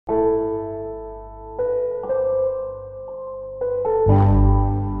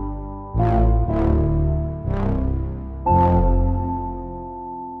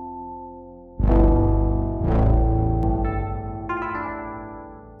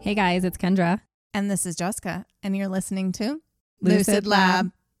Hey guys, it's Kendra. And this is Jessica, and you're listening to Lucid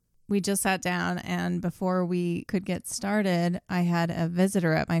Lab. We just sat down, and before we could get started, I had a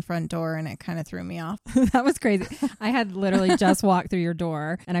visitor at my front door, and it kind of threw me off. That was crazy. I had literally just walked through your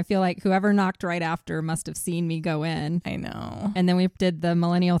door, and I feel like whoever knocked right after must have seen me go in. I know. And then we did the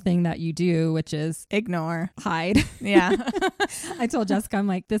millennial thing that you do, which is Ignore. hide. Yeah. I told Jessica, I'm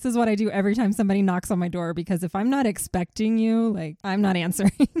like, this is what I do every time somebody knocks on my door, because if I'm not expecting you, like, I'm not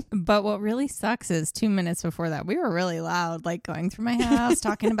answering. But what really sucks is 2 minutes before that, we were really loud, like going through my house,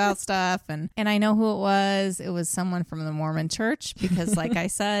 talking about stuff. And I know who it was. It was someone from the Mormon church, because like I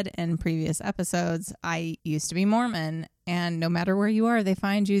said in previous episodes, I used to be Mormon, and no matter where you are, they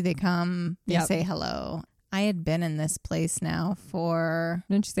find you, they come, they say hello. I had been in this place now for...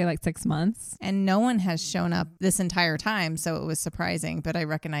 Didn't you say like 6 months? And no one has shown up this entire time, so it was surprising. But I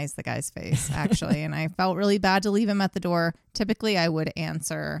recognized the guy's face, actually, and I felt really bad to leave him at the door. Typically, I would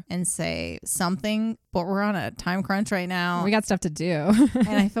answer and say something, but we're on a time crunch right now. We got stuff to do. And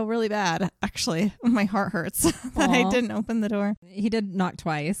I feel really bad, actually. My heart hurts that I didn't open the door. He did knock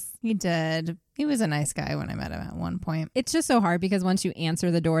twice. He did. He was a nice guy when I met him at one point. It's just so hard because once you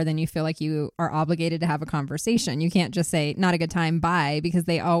answer the door, then you feel like you are obligated to have a conversation. You can't just say, not a good time, bye, because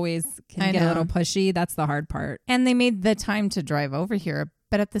they always can get a little pushy. That's the hard part. And they made the time to drive over here.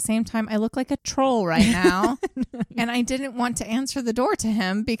 But at the same time, I look like a troll right now. And I didn't want to answer the door to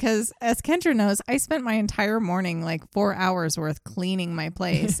him because, as Kendra knows, I spent my entire morning, like 4 hours worth, cleaning my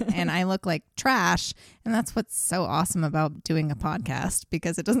place. And I look like trash. And that's what's so awesome about doing a podcast,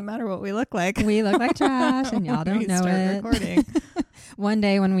 because it doesn't matter what we look like. We look like trash and y'all don't know it. Recording. One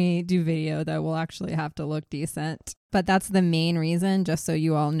day when we do video, though, we'll actually have to look decent. But that's the main reason, just so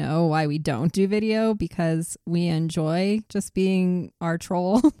you all know, why we don't do video, because we enjoy just being our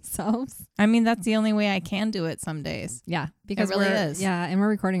troll selves. I mean, that's the only way I can do it some days. Yeah, because it really is. Yeah, and we're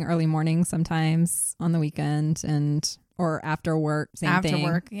recording early morning sometimes on the weekend or after work. Same thing. After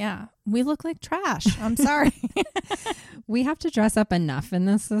work, yeah. We look like trash. I'm sorry. We have to dress up enough in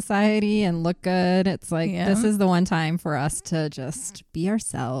this society and look good. It's like, This is the one time for us to just be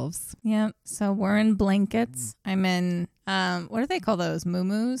ourselves. Yeah. So we're in blankets. I'm in, what do they call those?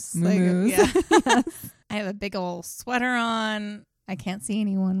 Muumuus? Muumuus. Like, yes. I have a big old sweater on. I can't see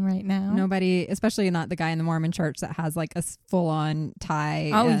anyone right now. Nobody, especially not the guy in the Mormon church that has like a full-on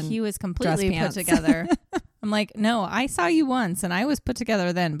tie. Oh, he was completely put together. I'm like, no, I saw you once and I was put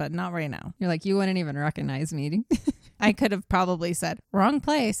together then, but not right now. You're like, you wouldn't even recognize me. I could have probably said, wrong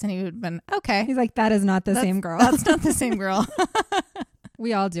place. And he would have been, okay. He's like, that is not the same girl. That's not the same girl.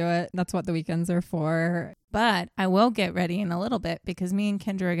 We all do it. That's what the weekends are for. But I will get ready in a little bit, because me and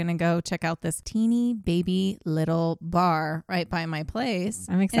Kendra are going to go check out this teeny baby little bar right by my place.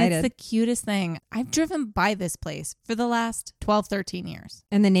 I'm excited. And it's the cutest thing. I've driven by this place for the last 12, 13 years.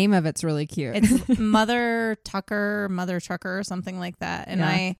 And the name of it's really cute. It's Mother Trucker, or something like that. And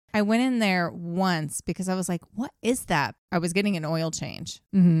I went in there once because I was like, what is that? I was getting an oil change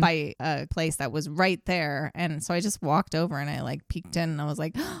by a place that was right there. And so I just walked over and I like peeked in and I was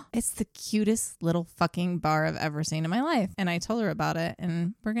like, oh, it's the cutest little fucking bar I've ever seen in my life. And I told her about it,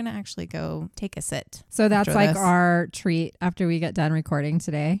 and we're going to actually go take a sit. So that's like our treat after we get done recording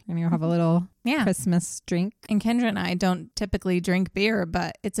today. And you'll have a little Christmas drink. And Kendra and I don't typically drink beer,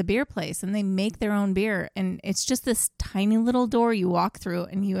 but it's a beer place and they make their own beer. And it's just this tiny little door you walk through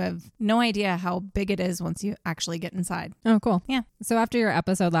and you have no idea how big it is once you actually get inside. Oh, cool. Yeah. So after your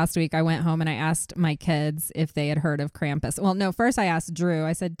episode last week, I went home and I asked my kids if they had heard of Krampus. Well, no, first I asked Drew.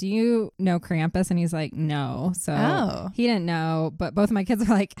 I said, do you know Krampus? And he's like, no. So he didn't know. But both of my kids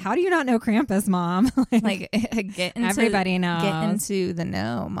were like, how do you not know Krampus, Mom? Everybody knows. Get into the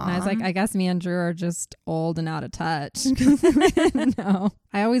know, Mom. And I was like, I guess me and Drew are just old and out of touch. No.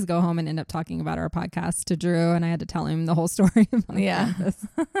 I always go home and end up talking about our podcast to Drew, and I had to tell him the whole story about Krampus.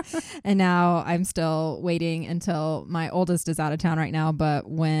 And now I'm still waiting until my oldest is out of town right now, but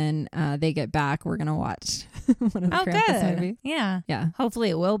when they get back, we're going to watch one of the Krampus movies. Yeah. Hopefully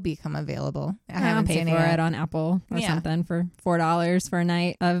it will become available. I haven't paid for it on Apple or something for $4 for a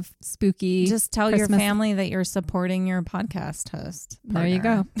night of spooky Just tell Christmas. your family that you're supporting your podcast host partner. There you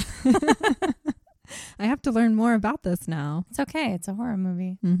go. I have to learn more about this now. It's okay. It's a horror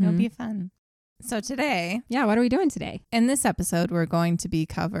movie. It'll be fun. So today... Yeah, what are we doing today? In this episode, we're going to be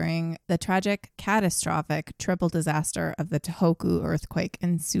covering the tragic, catastrophic triple disaster of the Tōhoku earthquake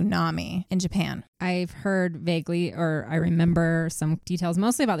and tsunami in Japan. I've heard vaguely, or I remember some details,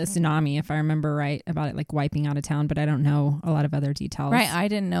 mostly about the tsunami, if I remember right, about it like wiping out a town, but I don't know a lot of other details. Right. I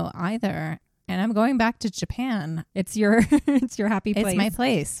didn't know either. And I'm going back to Japan. It's your happy place. It's my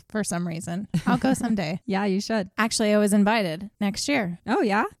place for some reason. I'll go someday. Yeah, you should. Actually, I was invited next year. Oh,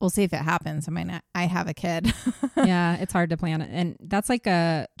 yeah? We'll see if it happens. I have a kid. Yeah, it's hard to plan it. And that's like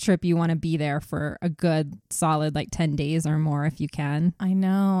a trip you want to be there for a good solid like 10 days or more if you can. I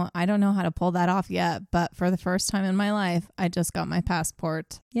know. I don't know how to pull that off yet, but for the first time in my life, I just got my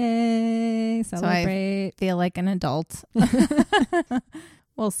passport. Yay, celebrate. So I feel like an adult.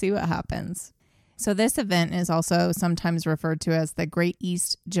 We'll see what happens. So this event is also sometimes referred to as the Great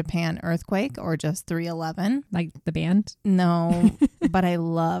East Japan Earthquake, or just 3/11. Like the band? No, but I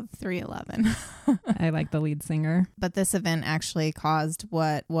love 3/11. I like the lead singer. But this event actually caused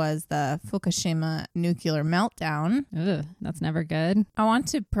what was the Fukushima nuclear meltdown. Ugh, that's never good. I want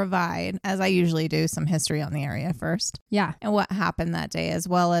to provide, as I usually do, some history on the area first. Yeah. And what happened that day, as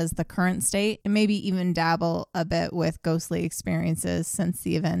well as the current state, and maybe even dabble a bit with ghostly experiences since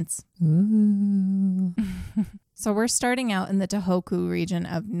the events. Ooh. So we're starting out in the Tōhoku region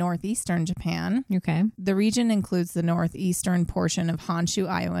of northeastern Japan. Okay. The region includes the northeastern portion of Honshu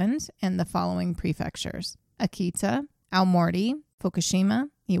Island and the following prefectures: Akita, Aomori, Fukushima,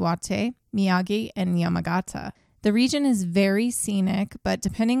 Iwate, Miyagi, and Yamagata. The region is very scenic, but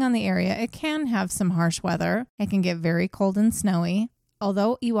depending on the area, it can have some harsh weather. It can get very cold and snowy.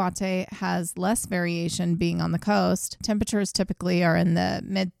 Although Iwate has less variation being on the coast, temperatures typically are in the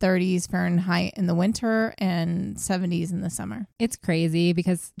mid-30s Fahrenheit in the winter and 70s in the summer. It's crazy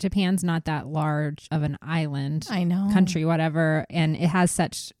because Japan's not that large of an island. I know. Country, whatever. And it has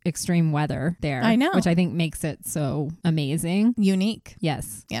such extreme weather there. I know. Which I think makes it so amazing. Unique.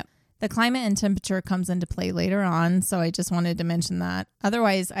 Yes. Yep. The climate and temperature comes into play later on, so I just wanted to mention that.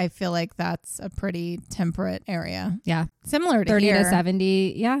 Otherwise, I feel like that's a pretty temperate area. Yeah. Similar to 30 here. to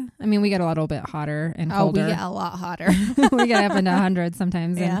 70. Yeah. I mean, we get a little bit hotter and colder. Oh, we get a lot hotter. We get up into 100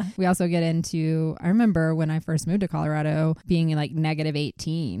 sometimes. Yeah. And we also get into, I remember when I first moved to Colorado being like negative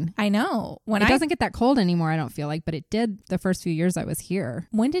 18. I know. It doesn't get that cold anymore, I don't feel like, but it did the first few years I was here.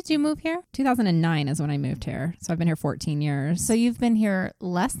 When did you move here? 2009 is when I moved here. So I've been here 14 years. So you've been here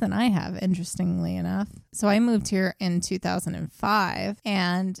less than I have, interestingly enough. So I moved here in 2005,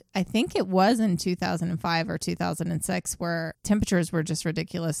 and I think it was in 2005 or 2006 where temperatures were just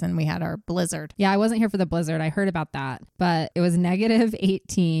ridiculous and we had our blizzard. Yeah, I wasn't here for the blizzard. I heard about that, but it was negative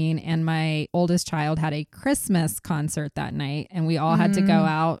 18 and my oldest child had a Christmas concert that night and we all had to go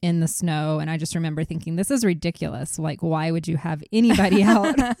out in the snow. And I just remember thinking, this is ridiculous. Like, why would you have anybody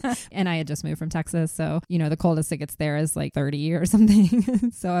out? And I had just moved from Texas. So, the coldest it gets there is like 30 or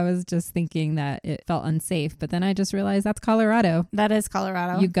something. So I was just thinking that it felt unsafe. But then I just realized that's Colorado. That is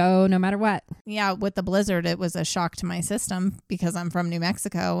Colorado. You go no matter what. Yeah, with the blizzard, it was a shock to my system because I'm from New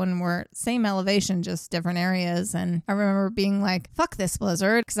Mexico and we're same elevation, just different areas. And I remember being like, fuck this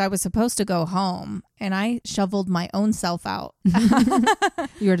blizzard, because I was supposed to go home and I shoveled my own self out.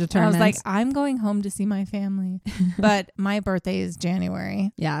 You were determined. I was like, I'm going home to see my family. But my birthday is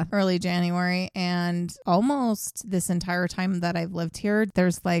January. Yeah. Early January. And almost this entire time that I've lived here,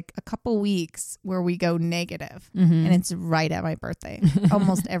 there's like a couple weeks where we go negative. Mm-hmm. And it's right at my birthday.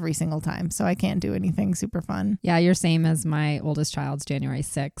 Almost every single time. So I can't do anything super fun. Yeah, you're same as my oldest child's January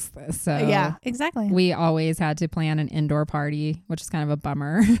 6th. So yeah, exactly. We always had to plan an indoor party, which is kind of a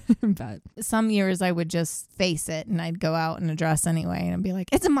bummer. But some years I would just face it and I'd go out in a dress anyway and I'd be like,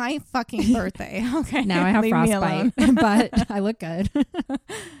 it's my fucking birthday. Okay. Now I have frostbite, but I look good.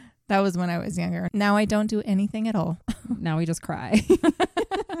 That was when I was younger. Now I don't do anything at all. Now we just cry.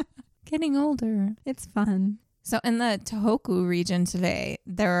 Getting older. It's fun. So in the Tōhoku region today,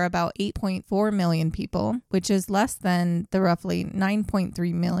 there are about 8.4 million people, which is less than the roughly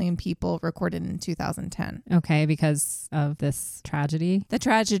 9.3 million people recorded in 2010. Okay, because of this tragedy. The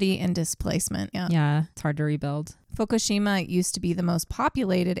tragedy and displacement. Yeah. Yeah, it's hard to rebuild. Fukushima used to be the most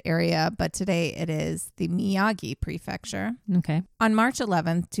populated area, but today it is the Miyagi prefecture. Okay. On March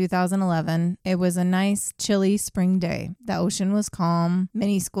 11th, 2011, it was a nice, chilly spring day. The ocean was calm.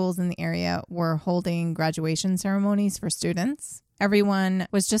 Many schools in the area were holding graduation ceremonies for students. Everyone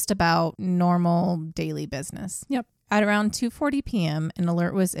was just about normal daily business. Yep. At around 2:40 p.m., an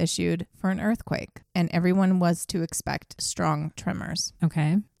alert was issued for an earthquake, and everyone was to expect strong tremors.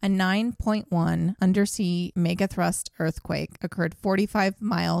 Okay. A 9.1 undersea megathrust earthquake occurred 45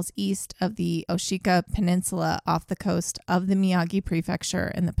 miles east of the Oshika Peninsula off the coast of the Miyagi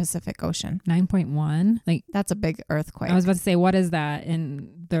Prefecture in the Pacific Ocean. 9.1? Like, that's a big earthquake. I was about to say, what is that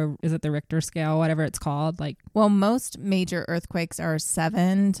is it the Richter scale, whatever it's called? Like, well, most major earthquakes are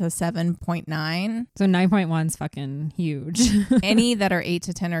 7 to 7.9. So 9.1 is fucking huge. Any that are 8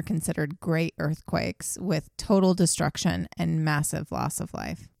 to 10 are considered great earthquakes with total destruction and massive loss of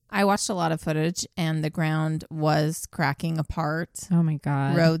life. I watched a lot of footage and the ground was cracking apart. Oh my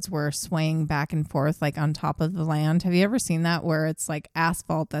God. Roads were swaying back and forth like on top of the land. Have you ever seen that where it's like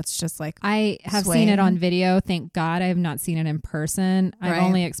asphalt that's just like I have swaying? seen it on video. Thank God I have not seen it in person. I've Right.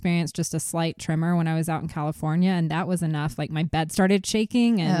 only experienced just a slight tremor when I was out in California, and that was enough. Like my bed started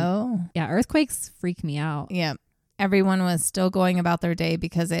shaking, and yeah, earthquakes freak me out. Yeah. Everyone was still going about their day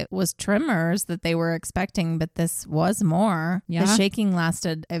because it was tremors that they were expecting, but this was more. Yeah. The shaking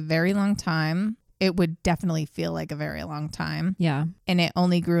lasted a very long time. It would definitely feel like a very long time. Yeah. And it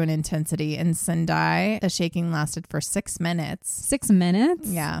only grew in intensity. In Sendai, the shaking lasted for 6 minutes. 6 minutes?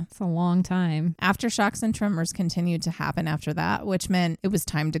 Yeah. It's a long time. Aftershocks and tremors continued to happen after that, which meant it was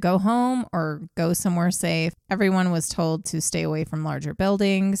time to go home or go somewhere safe. Everyone was told to stay away from larger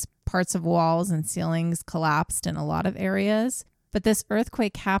buildings. Parts of walls and ceilings collapsed in a lot of areas. But this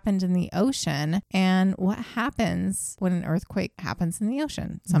earthquake happened in the ocean. And what happens when an earthquake happens in the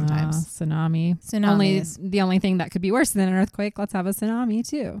ocean sometimes? Tsunami. Tsunamis. The only thing that could be worse than an earthquake, let's have a tsunami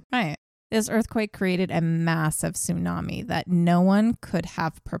too. Right. This earthquake created a massive tsunami that no one could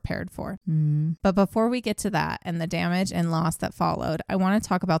have prepared for. But before we get to that and the damage and loss that followed, I want to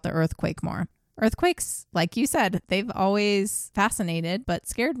talk about the earthquake more. Earthquakes, like you said, they've always fascinated but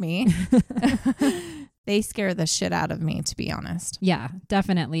scared me. They scare the shit out of me, to be honest. Yeah,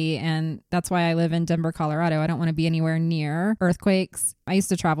 definitely. And that's why I live in Denver, Colorado. I don't want to be anywhere near earthquakes. I used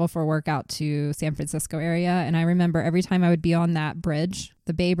to travel for work out to San Francisco area. And I remember every time I would be on that bridge,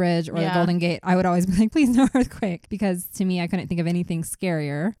 the Bay Bridge or the Golden Gate, I would always be like, please no earthquake. Because to me, I couldn't think of anything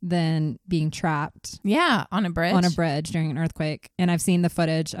scarier than being trapped. Yeah, on a bridge. On a bridge during an earthquake. And I've seen the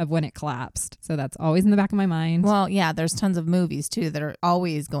footage of when it collapsed. So that's always in the back of my mind. Well, yeah, there's tons of movies too that are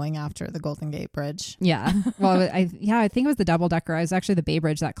always going after the Golden Gate Bridge. Yeah. Well, I think it was the double decker. It was actually the Bay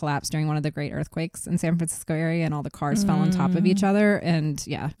Bridge that collapsed during one of the great earthquakes in San Francisco area, and all the cars fell on top of each other. And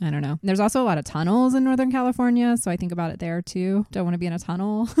yeah, I don't know. There's also a lot of tunnels in Northern California, so I think about it there too. Don't want to be in a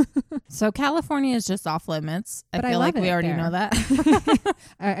tunnel. So California is just off limits. But I feel like we already know that.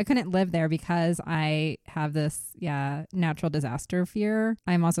 I couldn't live there because I have this, natural disaster fear.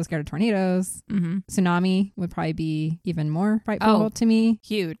 I'm also scared of tornadoes. Tsunami would probably be even more frightful to me.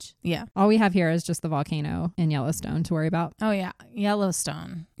 Huge. Yeah. All we have here is just the volcano in Yellowstone to worry about. Oh, yeah.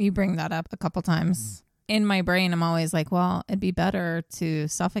 Yellowstone. You bring that up a couple times. In my brain, I'm always like, well, it'd be better to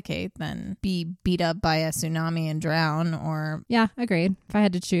suffocate than be beat up by a tsunami and drown or... Yeah, agreed. If I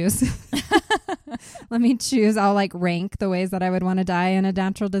had to choose. Let me choose. I'll rank the ways that I would want to die in a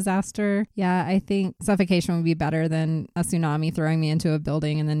natural disaster. Yeah, I think suffocation would be better than a tsunami throwing me into a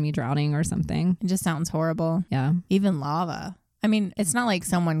building and then me drowning or something. It just sounds horrible. Yeah. Even lava. I mean, it's not like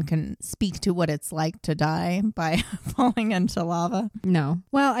someone can speak to what it's like to die by falling into lava. No.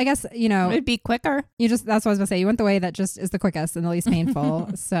 Well, I guess, it'd be quicker. That's what I was going to say. You want the way that just is the quickest and the least painful.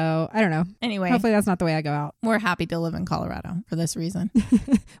 So I don't know. Anyway. Hopefully that's not the way I go out. We're happy to live in Colorado for this reason.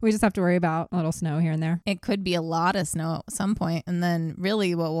 We just have to worry about a little snow here and there. It could be a lot of snow at some point, and then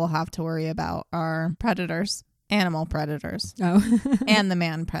really what we'll have to worry about are predators. Animal predators. Oh. And the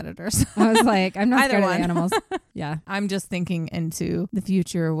man predators. I was like, I'm not scared of one. animals. Yeah. I'm just thinking into the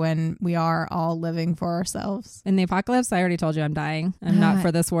future when we are all living for ourselves. In the apocalypse, I already told you I'm dying. I'm not for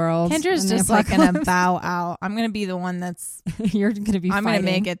this world. Kendra's just going to bow out. I'm going to be the one that's... You're going to be I'm going to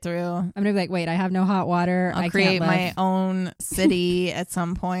make it through. I'm going to be like, wait, I have no hot water. I'll create my own city at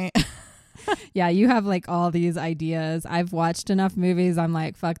some point. Yeah, you have all these ideas. I've watched enough movies. I'm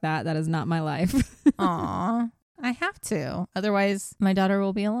like, fuck that. That is not my life. Aw. I have to. Otherwise, my daughter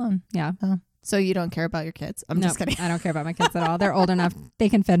will be alone. Yeah. Oh. So you don't care about your kids? I'm just kidding. I don't care about my kids at all. They're old enough. They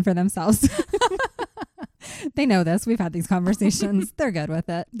can fend for themselves. They know this. We've had these conversations. They're good with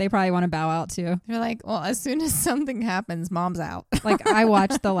it. They probably want to bow out too. They're like, well, as soon as something happens, mom's out. I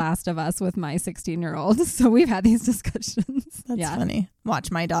watched The Last of Us with my 16-year-old. So we've had these discussions. That's funny. Watch,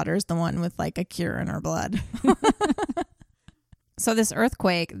 my daughter's the one with a cure in her blood. So this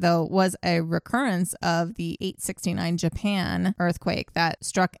earthquake, though, was a recurrence of the 869 Japan earthquake that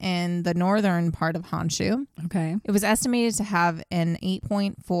struck in the northern part of Honshu. Okay. It was estimated to have an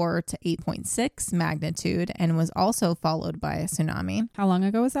 8.4 to 8.6 magnitude and was also followed by a tsunami. How long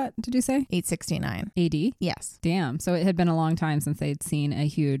ago was that, did you say? 869. AD? Yes. Damn. So it had been a long time since they'd seen a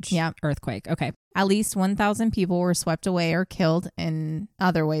huge earthquake. Okay. At least 1,000 people were swept away or killed in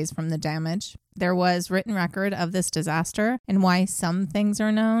other ways from the damage. There was written record of this disaster and why some things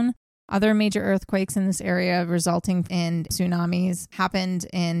are known. Other major earthquakes in this area resulting in tsunamis happened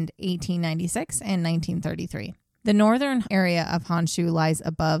in 1896 and 1933. The northern area of Honshu lies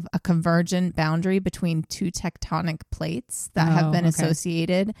above a convergent boundary between two tectonic plates that have been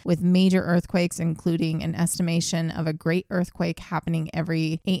associated with major earthquakes, including an estimation of a great earthquake happening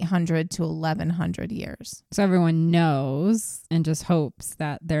every 800 to 1100 years. So everyone knows and just hopes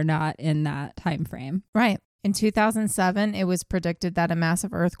that they're not in that time frame. Right. In 2007, it was predicted that a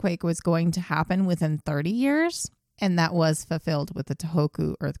massive earthquake was going to happen within 30 years. And that was fulfilled with the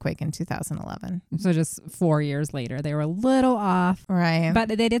Tōhoku earthquake in 2011. So just 4 years later, they were a little off. Right. But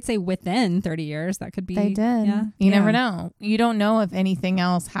they did say within 30 years. That could be. They did. Yeah. You never know. You don't know if anything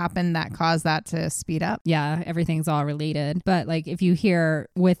else happened that caused that to speed up. Yeah. Everything's all related. But like if you hear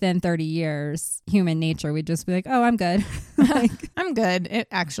within 30 years, human nature, we'd just be like, oh, I'm good. Like, I'm good. It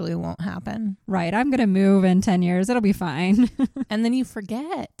actually won't happen. Right. I'm going to move in 10 years. It'll be fine. And then you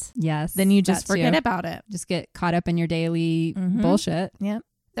forget. Yes. Then you just forget about it. Just get caught up in your daily bullshit. Yep.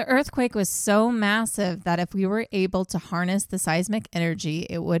 The earthquake was so massive that if we were able to harness the seismic energy,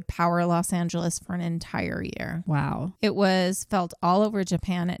 it would power Los Angeles for an entire year. Wow. It was felt all over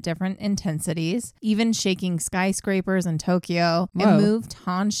Japan at different intensities, even shaking skyscrapers in Tokyo. Whoa. It moved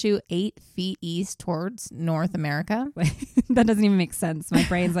Honshu 8 feet east towards North America. That doesn't even make sense. My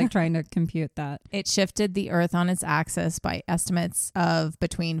brain's like trying to compute that. It shifted the Earth on its axis by estimates of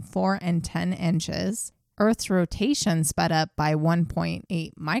between 4 and 10 inches. Earth's rotation sped up by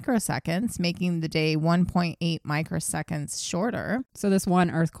 1.8 microseconds, making the day 1.8 microseconds shorter. So this one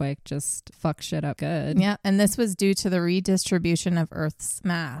earthquake just fucked shit up good. Yeah, and this was due to the redistribution of Earth's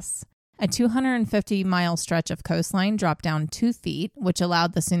mass. A 250-mile stretch of coastline dropped down 2 feet, which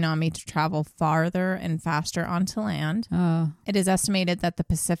allowed the tsunami to travel farther and faster onto land. Oh. It is estimated that the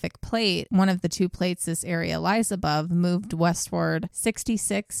Pacific Plate, one of the two plates this area lies above, moved westward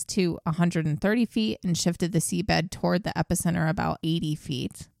 66 to 130 feet and shifted the seabed toward the epicenter about 80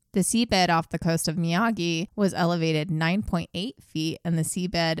 feet. The seabed off the coast of Miyagi was elevated 9.8 feet, and the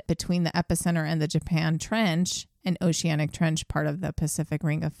seabed between the epicenter and the Japan Trench, an oceanic trench part of the Pacific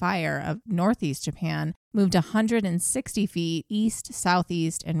Ring of Fire of northeast Japan, moved 160 feet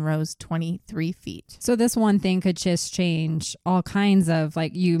east-southeast and rose 23 feet. So this one thing could just change all kinds of,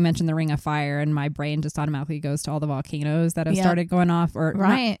 like you mentioned the Ring of Fire, and my brain just automatically goes to all the volcanoes that have started going off. Or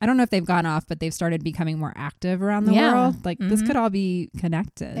right. I don't know if they've gone off, but they've started becoming more active around the world. Like this could all be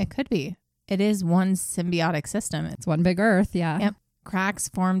connected. It could be. It is one symbiotic system. It's one big Earth, yeah. Yep. Cracks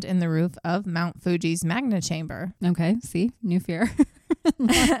formed in the roof of Mount Fuji's magna chamber. Okay, see? New fear.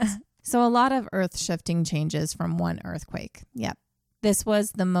 So a lot of earth-shifting changes from one earthquake. Yep. This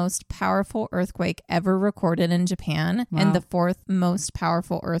was the most powerful earthquake ever recorded in Japan and the fourth most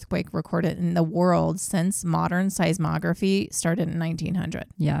powerful earthquake recorded in the world since modern seismography started in 1900.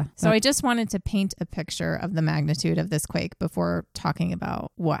 Yeah. So I just wanted to paint a picture of the magnitude of this quake before talking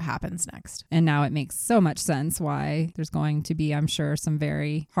about what happens next. And now it makes so much sense why there's going to be, I'm sure, some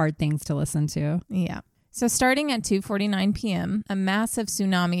very hard things to listen to. Yeah. So starting at 2:49 p.m., a massive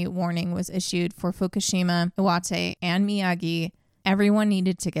tsunami warning was issued for Fukushima, Iwate, and Miyagi. Everyone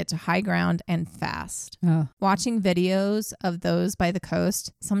needed to get to high ground and fast. Oh. Watching videos of those by the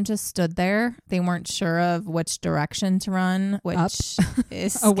coast, some just stood there. They weren't sure of which direction to run, which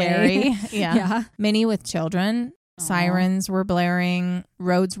is scary. Yeah. Many with children. Sirens were blaring,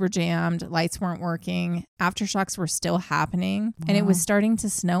 roads were jammed, lights weren't working, aftershocks were still happening, and it was starting to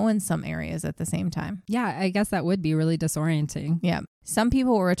snow in some areas at the same time. Yeah, I guess that would be really disorienting. Yeah. Some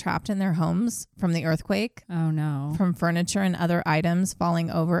people were trapped in their homes from the earthquake. Oh, no. From furniture and other items falling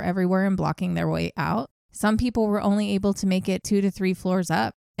over everywhere and blocking their way out. Some people were only able to make it 2 to 3 floors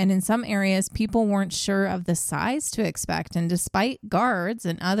up. And in some areas, people weren't sure of the size to expect. And despite guards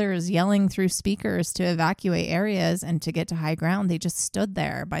and others yelling through speakers to evacuate areas and to get to high ground, they just stood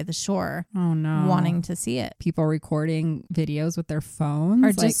there by the shore. Oh, no. Wanting to see it. People recording videos with their phones.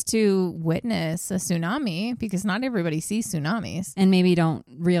 Or just to witness a tsunami, because not everybody sees tsunamis. And maybe don't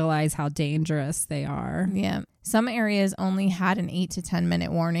realize how dangerous they are. Yeah. Some areas only had an 8 to 10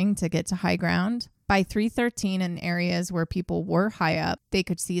 minute warning to get to high ground. By 3:13 in areas where people were high up, they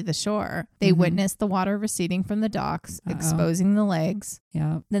could see the shore. They witnessed the water receding from the docks, exposing the legs.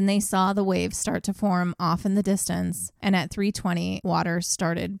 Yeah. Then they saw the waves start to form off in the distance. And at 3:20, water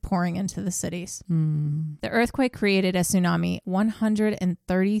started pouring into the cities. The earthquake created a tsunami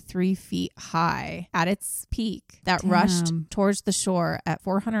 133 feet high at its peak that rushed towards the shore at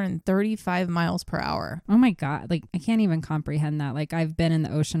 435 miles per hour. Oh my God. Like, I can't even comprehend that. Like, I've been in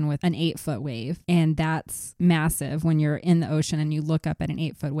the ocean with an 8-foot wave and And that's massive when you're in the ocean and you look up at an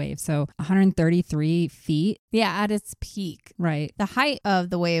 8-foot wave. So 133 feet. Yeah, at its peak. Right. The height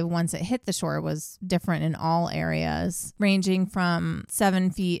of the wave once it hit the shore was different in all areas, ranging from 7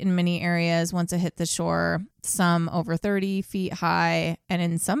 feet in many areas once it hit the shore, some over 30 feet high, and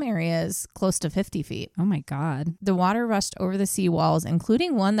in some areas close to 50 feet. Oh my God. The water rushed over the seawalls,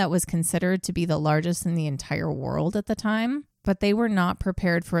 including one that was considered to be the largest in the entire world at the time. But they were not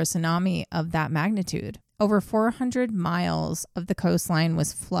prepared for a tsunami of that magnitude. Over 400 miles of the coastline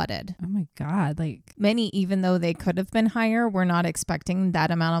was flooded. Oh my God. Like, many, even though they could have been higher, were not expecting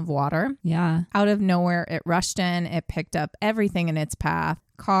that amount of water. Yeah. Out of nowhere, it rushed in. It picked up everything in its path.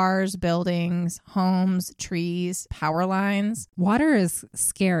 Cars, buildings, homes, trees, power lines. Water is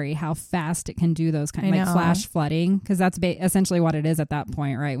scary how fast it can do those kind of like flash flooding, because that's essentially what it is at that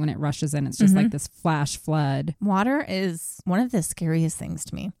point, right? When it rushes in, it's just like this flash flood. Water is one of the scariest things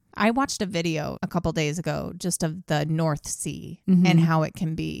to me. I watched a video a couple days ago just of the North Sea and how it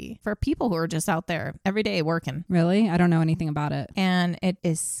can be for people who are just out there every day working. Really? I don't know anything about it. And it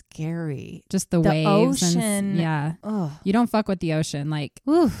is scary. Just the waves. Ocean. Yeah. Ugh. You don't fuck with the ocean. Like,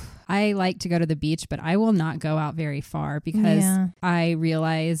 oof. I like to go to the beach, but I will not go out very far because I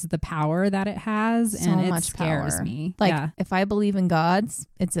realize the power that it has, so and it much scares power. me. Like, if I believe in gods,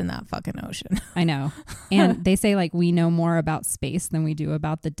 it's in that fucking ocean. I know. And they say like we know more about space than we do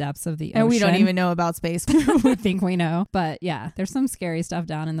about the depths of the ocean. And we don't even know about space. We think we know. But yeah, there's some scary stuff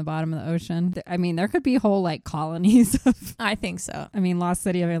down in the bottom of the ocean. I mean, there could be whole like colonies of... I think so. I mean, Lost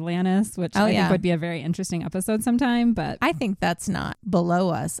City of Atlantis, which I think would be a very interesting episode sometime, but... I think that's not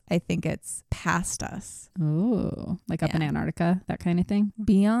below us. I think it's past us. Oh, like up in Antarctica, that kind of thing?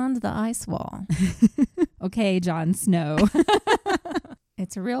 Beyond the ice wall. Okay, Jon Snow.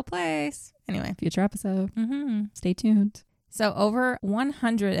 It's a real place. Anyway. Future episode. Stay tuned. So over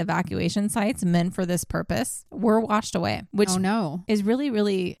 100 evacuation sites meant for this purpose were washed away, which is really,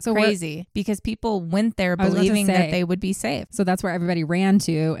 really crazy because people went there believing that they would be safe. So that's where everybody ran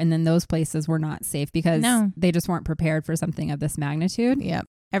to. And then those places were not safe because they just weren't prepared for something of this magnitude. Yep.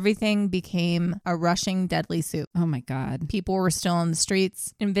 Everything became a rushing, deadly soup. Oh my God. People were still in the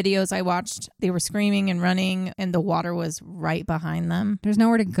streets. In videos I watched, they were screaming and running, and the water was right behind them. There's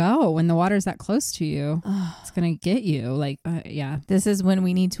nowhere to go when the water's that close to you. It's going to get you. Like, yeah. This is when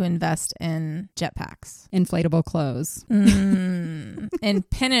we need to invest in jetpacks. Inflatable clothes.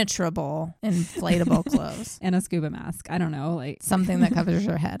 Impenetrable inflatable clothes. And a scuba mask. I don't know. Like something that covers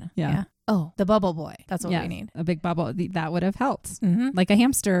your head. Yeah. Oh, the bubble boy. That's what we need. A big bubble. That would have helped. Like a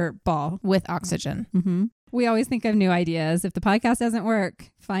hamster ball. With oxygen. We always think of new ideas. If the podcast doesn't work,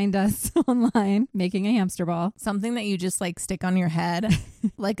 find us online making a hamster ball. Something that you just like stick on your head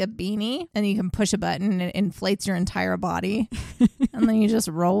like a beanie, and you can push a button and it inflates your entire body. And then you just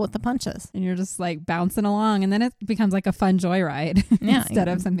roll with the punches. And you're just like bouncing along, and then it becomes like a fun joyride instead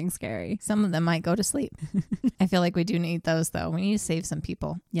of something scary. Some of them might go to sleep. I feel like we do need those though. We need to save some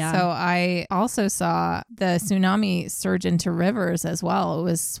people. Yeah. So I also saw the tsunami surge into rivers as well. It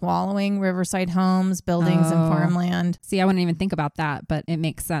was swallowing riverside homes, buildings, and farmland. See, I wouldn't even think about that, but it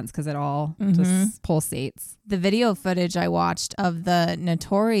makes sense because it all just pulsates. The video footage I watched of the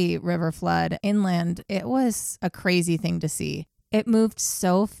Notori River flood inland, it was a crazy thing to see. It moved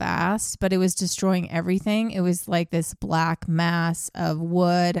so fast, but it was destroying everything. It was like this black mass of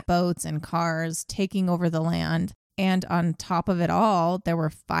wood, boats, and cars taking over the land. And on top of it all, there were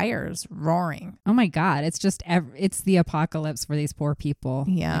fires roaring. Oh my God. It's just, it's the apocalypse for these poor people.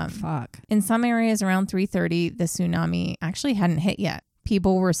 Yeah. Like, fuck. In some areas around 3:30, the tsunami actually hadn't hit yet.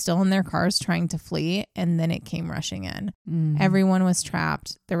 People were still in their cars trying to flee, and then it came rushing in. Everyone was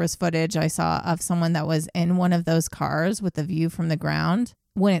trapped. There was footage I saw of someone that was in one of those cars with a view from the ground.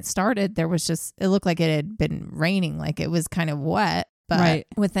 When it started, there was just, it looked like it had been raining, like it was kind of wet. But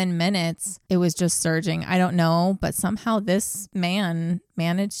within minutes, it was just surging. I don't know, but somehow this man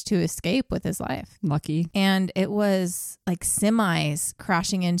managed to escape with his life. Lucky. And it was like semis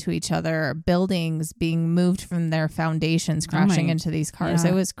crashing into each other, buildings being moved from their foundations, crashing into these cars.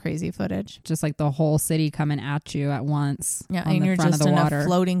 It was crazy footage. Just like the whole city coming at you at once. Yeah, and you're just in a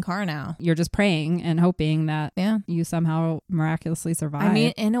floating car now. You're just praying and hoping that you somehow miraculously survive. I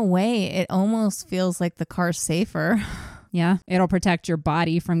mean, in a way, it almost feels like the car's safer. Yeah, it'll protect your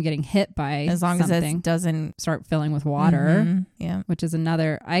body from getting hit by as long something. As it doesn't start filling with water. Yeah, which is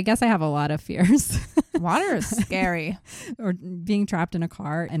another. I guess I have a lot of fears. Water is scary. Or being trapped in a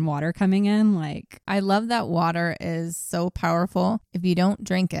car and water coming in. Like, I love that water is so powerful. If you don't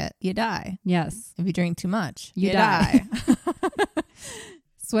drink it, you die. Yes. If you drink too much, you die.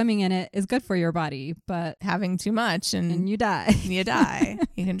 swimming in it is good for your body, but having too much and you die. You die.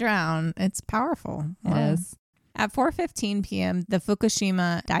 You can drown. It's powerful. Wow. It is. At 4:15 p.m., the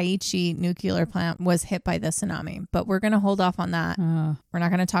Fukushima Daiichi nuclear plant was hit by the tsunami, but we're going to hold off on that. We're not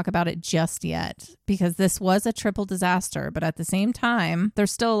going to talk about it just yet because this was a triple disaster, but at the same time,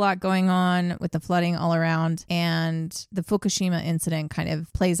 there's still a lot going on with the flooding all around, and the Fukushima incident kind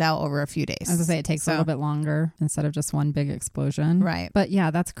of plays out over a few days. I was going to say it takes a little bit longer instead of just one big explosion. Right. But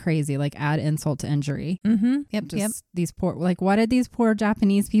yeah, that's crazy. Like add insult to injury. Mm-hmm. Yep. These poor, like what did these poor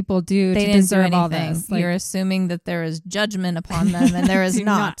Japanese people do they to didn't deserve do all anything. this? Like, you're assuming that there is judgment upon them and there is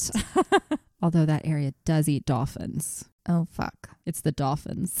not. Although that area does eat dolphins. Oh, fuck. It's the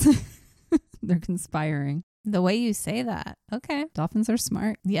dolphins. They're conspiring. The way you say that. Okay. Dolphins are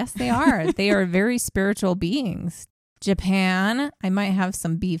smart. Yes, they are. They are very spiritual beings. Japan, I might have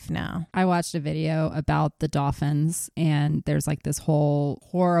some beef now. I watched a video about the dolphins, and there's like this whole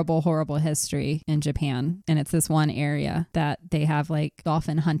horrible history in Japan. And it's this one area that they have like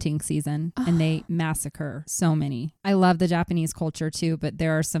dolphin hunting season and they massacre so many. I love the Japanese culture too, but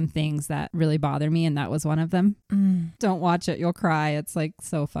there are some things that really bother me, and that was one of them. Don't watch it. You'll cry. It's like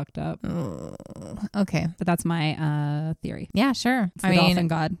so fucked up. Okay. But that's my theory. Yeah, sure. It's the dolphin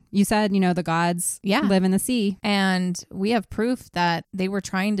god. You said, the gods live in the sea. And we have proof that they were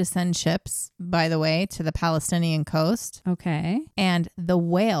trying to send ships, by the way, to the Palestinian coast. Okay. And the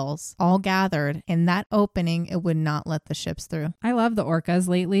whales all gathered in that opening. It would not let the ships through. I love the orcas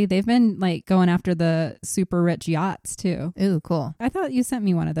lately. They've been like going after the super rich yachts too. Ooh, cool. I thought you sent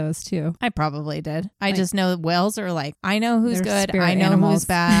me one of those too. I probably did. I just know whales are like, I know who's good. I know who's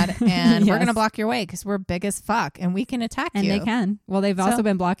bad. And we're going to block your way because we're big as fuck and we can attack you. And they can. Well, they've also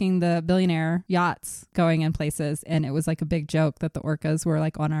been blocking the billionaire yachts going in places. And it was like a big joke that the orcas were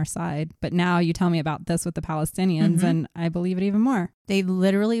like on our side. But now you tell me about this with the Palestinians and I believe it even more. They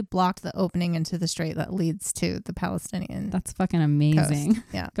literally blocked the opening into the strait that leads to the Palestinian. That's fucking amazing. Coast.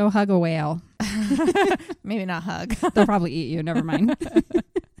 Yeah. Go hug a whale. Maybe not hug. They'll probably eat you. Never mind.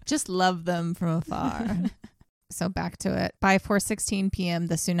 Just love them from afar. So back to it. By 4:16 p.m.,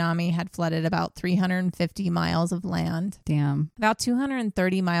 the tsunami had flooded about 350 miles of land. Damn. About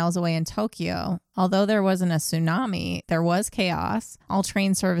 230 miles away in Tokyo, although there wasn't a tsunami, there was chaos. All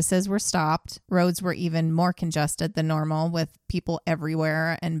train services were stopped. Roads were even more congested than normal, with people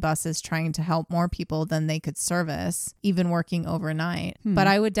everywhere and buses trying to help more people than they could service, even working overnight. But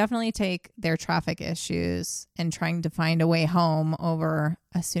I would definitely take their traffic issues and trying to find a way home over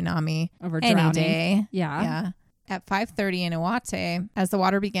a tsunami any day. Yeah. At 5:30 in Iwate, as the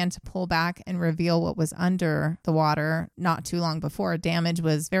water began to pull back and reveal what was under the water not too long before, damage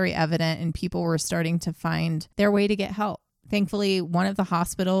was very evident and people were starting to find their way to get help. Thankfully, one of the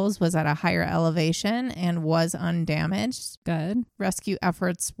hospitals was at a higher elevation and was undamaged. Good. Rescue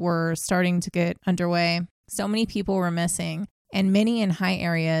efforts were starting to get underway. So many people were missing, and many in high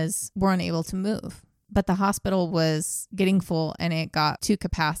areas were unable to move. But the hospital was getting full and it got to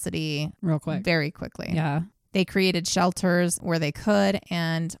capacity real quick, very quickly. Yeah. They created shelters where they could,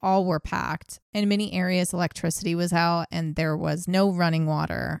 and all were packed. In many areas, electricity was out and there was no running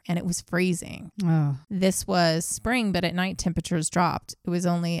water and it was freezing. Oh. This was spring, but at night temperatures dropped. It was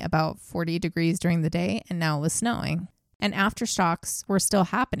only about 40 degrees during the day and now it was snowing. And aftershocks were still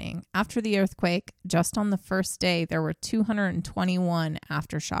happening. After the earthquake, just on the first day, there were 221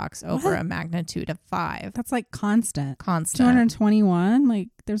 aftershocks over a magnitude of 5. That's like constant. 221? Like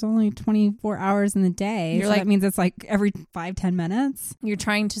there's only 24 hours in the day. So that means it's like every 5-10 minutes. You're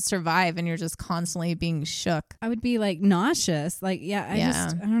trying to survive and you're just constantly being shook. I would be like nauseous. Like,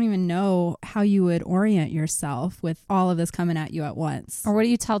 I don't even know how you would orient yourself with all of this coming at you at once. Or what do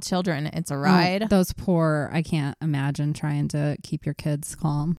you tell children? It's a ride. Those poor, I can't imagine trying to keep your kids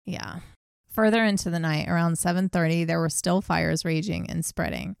calm. Yeah. Further into the night, around 7:30, there were still fires raging and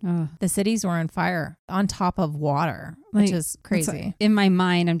spreading. The cities were on fire on top of water, which is crazy. In my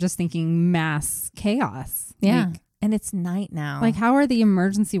mind, I'm just thinking mass chaos. Yeah. And it's night now. Like, how are the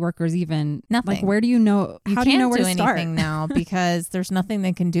emergency workers even? Nothing. Like, where do you know? How do you know where to start? You can't do anything now because there's nothing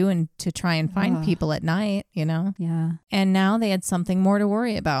they can do to try and find people at night, Yeah. And now they had something more to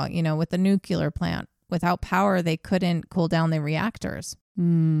worry about, with the nuclear plant. Without power, they couldn't cool down the reactors.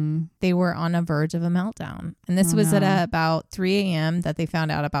 They were on a verge of a meltdown. And this was at about 3 a.m. that they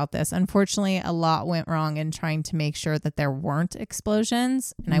found out about this. Unfortunately, a lot went wrong in trying to make sure that there weren't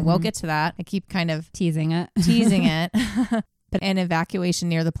explosions. And I will get to that. I keep kind of teasing it. but an evacuation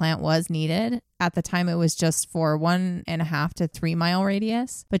near the plant was needed. At the time, it was just for 1.5 to 3 mile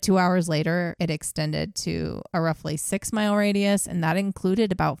radius, but 2 hours later, it extended to a roughly 6 mile radius, and that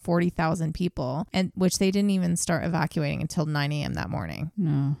included about 40,000 people, and which they didn't even start evacuating until 9 a.m. that morning.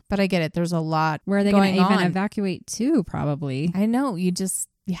 No. But I get it. There's a lot Where are they going to even evacuate to, probably? I know. You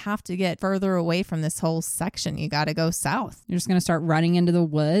have to get further away from this whole section. You got to go south. You're just going to start running into the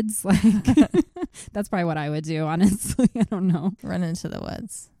woods? Like, that's probably what I would do, honestly. I don't know. Run into the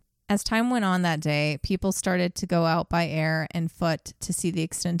woods. As time went on that day, people started to go out by air and foot to see the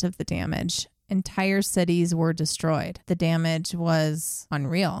extent of the damage. Entire cities were destroyed. The damage was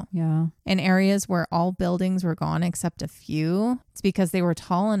unreal. Yeah. In areas where all buildings were gone except a few, it's because they were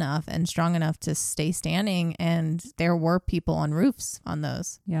tall enough and strong enough to stay standing, and there were people on roofs on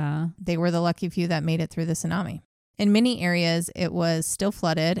those. Yeah. They were the lucky few that made it through the tsunami. In many areas, it was still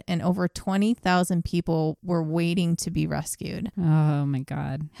flooded, and over 20,000 people were waiting to be rescued. Oh, my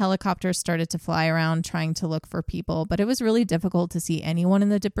God. Helicopters started to fly around trying to look for people, but it was really difficult to see anyone in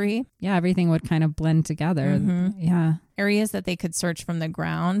the debris. Yeah, everything would kind of blend together. Mm-hmm. Yeah. Areas that they could search from the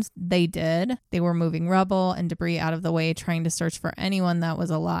ground, they did. They were moving rubble and debris out of the way, trying to search for anyone that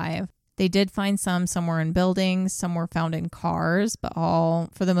was alive. They did find some somewhere in buildings, some were found in cars, but all,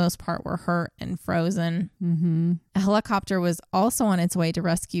 for the most part, were hurt and frozen. Mm-hmm. A helicopter was also on its way to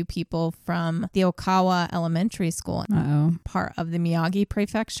rescue people from the Okawa Elementary School, part of the Miyagi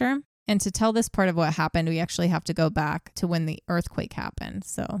Prefecture. And to tell this part of what happened, we actually have to go back to when the earthquake happened.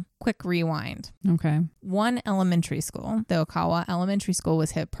 So quick rewind. Okay. One elementary school, the Okawa Elementary School,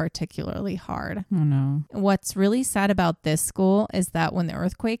 was hit particularly hard. Oh, no. What's really sad about this school is that when the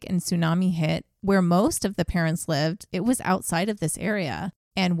earthquake and tsunami hit, where most of the parents lived, it was outside of this area.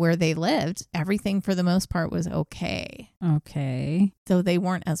 And where they lived, everything for the most part was okay. Okay. So they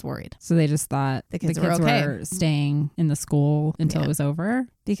weren't as worried. So they just thought the kids were okay. Were staying in the school until it was over?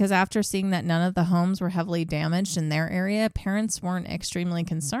 Because after seeing that none of the homes were heavily damaged in their area, parents weren't extremely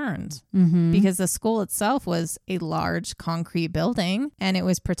concerned. Mm-hmm. Because the school itself was a large concrete building, and it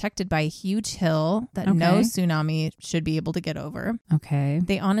was protected by a huge hill that no tsunami should be able to get over. Okay.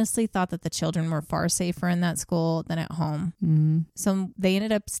 They honestly thought that the children were far safer in that school than at home. Mm-hmm. So they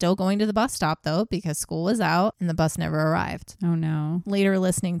ended up still going to the bus stop, though, because school was out and the bus never arrived. Oh, no. Later,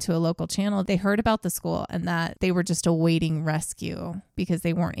 listening to a local channel, they heard about the school and that they were just awaiting rescue because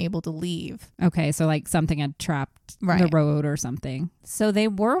they weren't able to leave. Okay, so like something had trapped the road or something. So they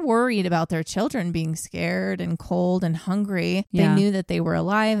were worried about their children being scared and cold and hungry. Yeah. They knew that they were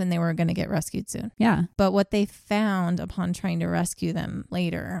alive and they were going to get rescued soon. Yeah. But what they found upon trying to rescue them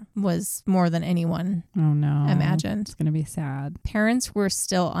later was more than anyone imagined. It's going to be sad. Parents were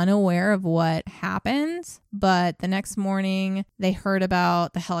still unaware of what happened, but the next morning they heard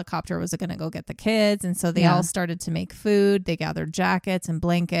about the helicopter was going to go get the kids. And so they all started to make food. They gathered jackets and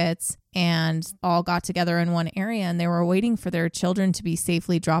blankets and all got together in one area, and they were waiting for their children to be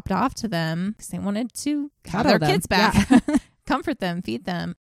safely dropped off to them because they wanted to have their kids back, comfort them, feed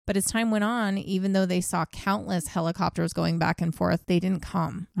them. But as time went on, even though they saw countless helicopters going back and forth, they didn't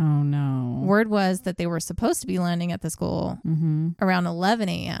come. Oh, no. Word was that they were supposed to be landing at the school around 11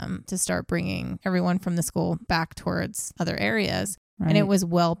 a.m. to start bringing everyone from the school back towards other areas. Right. And it was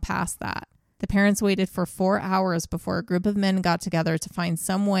well past that. The parents waited for 4 hours before a group of men got together to find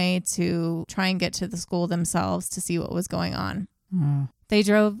some way to try and get to the school themselves to see what was going on. They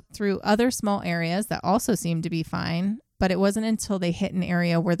drove through other small areas that also seemed to be fine, but it wasn't until they hit an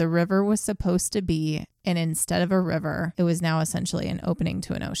area where the river was supposed to be, and instead of a river, it was now essentially an opening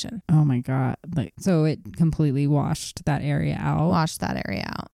to an ocean. Oh my God. So it completely washed that area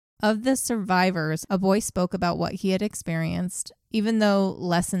out? Of the survivors, a boy spoke about what he had experienced. Even though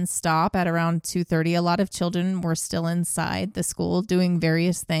lessons stop at around 2:30, a lot of children were still inside the school doing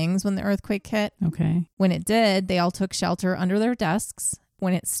various things when the earthquake hit. Okay. When it did, they all took shelter under their desks.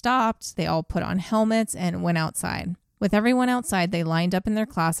 When it stopped, they all put on helmets and went outside. With everyone outside, they lined up in their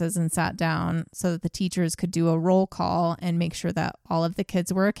classes and sat down so that the teachers could do a roll call and make sure that all of the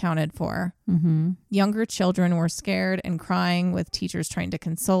kids were accounted for. Mm-hmm. Younger children were scared and crying, with teachers trying to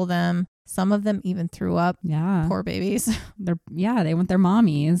console them. Some of them even threw up. Yeah. Poor babies. They want their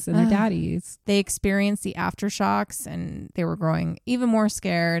mommies and their daddies. They experienced the aftershocks and they were growing even more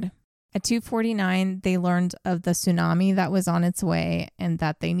scared. At 2:49, they learned of the tsunami that was on its way and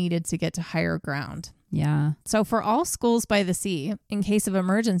that they needed to get to higher ground. Yeah. So for all schools by the sea, in case of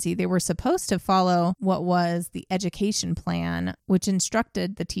emergency, they were supposed to follow what was the education plan, which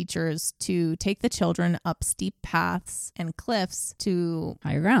instructed the teachers to take the children up steep paths and cliffs to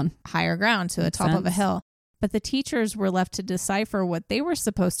higher ground to the top of a hill. But the teachers were left to decipher what they were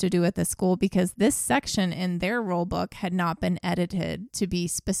supposed to do at the school because this section in their rule book had not been edited to be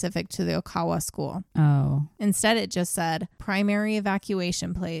specific to the Okawa school. Oh. Instead, it just said primary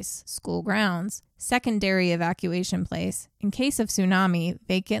evacuation place, school grounds, secondary evacuation place, in case of tsunami,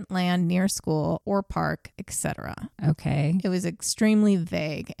 vacant land near school or park, etc. Okay. It was extremely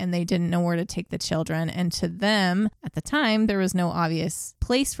vague and they didn't know where to take the children. And to them, at the time, there was no obvious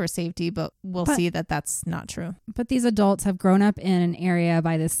place for safety, but we'll see that that's not true. But these adults have grown up in an area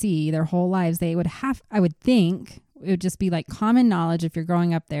by the sea their whole lives. They would have, I would think, it would just be like common knowledge if you're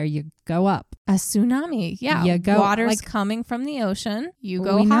growing up there, you go up. A tsunami. Yeah. You go, water's like, coming from the ocean. You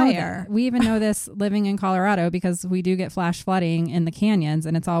go higher. We even know this living in Colorado because we do get flash flooding in the canyons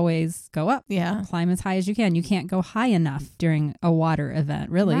and it's always go up. Yeah. Climb as high as you can. You can't go high enough during a water event,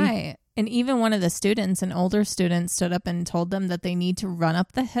 really. Right. And even one of the students, an older student, stood up and told them that they need to run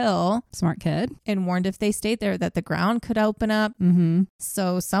up the hill. Smart kid. And warned if they stayed there that the ground could open up. Mm-hmm.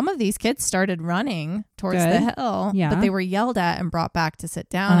 So some of these kids started running towards the hill, but they were yelled at and brought back to sit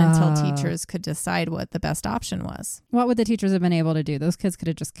down until teachers could decide what the best option was. What would the teachers have been able to do? Those kids could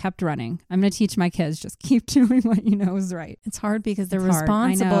have just kept running. I'm going to teach my kids, just keep doing what you know is right. It's hard because they're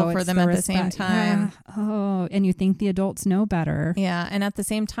responsible for them at the same time. Yeah. Oh, and you think the adults know better. Yeah. And at the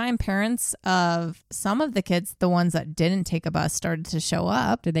same time, parents of some of the kids, the ones that didn't take a bus, started to show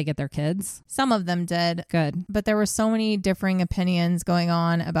up. Did they get their kids? Some of them did. Good. But there were so many differing opinions going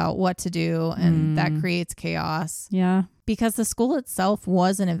on about what to do, and that creates chaos. Yeah. Because the school itself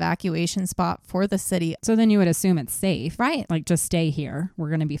was an evacuation spot for the city. So then you would assume it's safe. Right. Like, just stay here. We're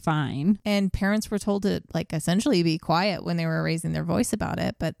going to be fine. And parents were told to, like, essentially be quiet when they were raising their voice about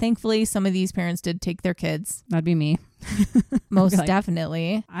it. But thankfully, some of these parents did take their kids. That'd be me. Most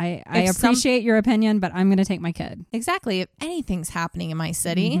definitely. I appreciate your opinion, but I'm going to take my kid. Exactly. If anything's happening in my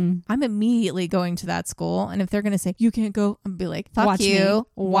city, I'm immediately going to that school. And if they're going to say, you can't go, I'll be like, fuck you.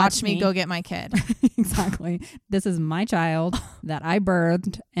 Watch me go get my kid. Exactly. This is my child that I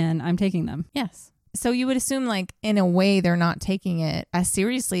birthed and I'm taking them. Yes. So you would assume, like, in a way, they're not taking it as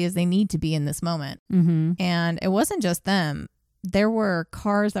seriously as they need to be in this moment. Mm-hmm. And it wasn't just them. There were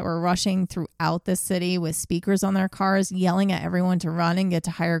cars that were rushing throughout the city with speakers on their cars, yelling at everyone to run and get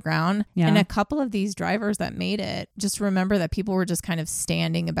to higher ground. Yeah. And a couple of these drivers that made it, just remember that people were just kind of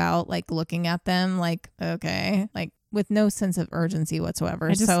standing about, like, looking at them like, okay, like, with no sense of urgency whatsoever.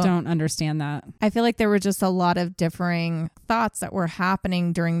 I just don't understand that. I feel like there were just a lot of differing thoughts that were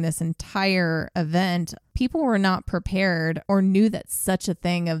happening during this entire event. People were not prepared or knew that such a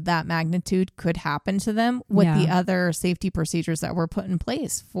thing of that magnitude could happen to them with the other safety procedures that were put in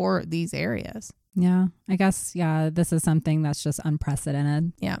place for these areas. Yeah, I guess, this is something that's just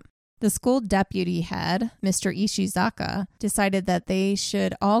unprecedented. Yeah. The school deputy head, Mr. Ishizaka, decided that they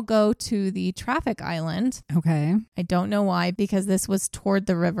should all go to the traffic island. Okay. I don't know why, because this was toward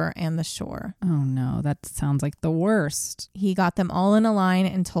the river and the shore. Oh no, that sounds like the worst. He got them all in a line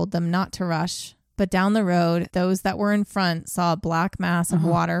and told them not to rush. But down the road, those that were in front saw a black mass of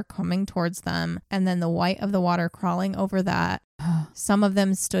water coming towards them, and then the white of the water crawling over that. Some of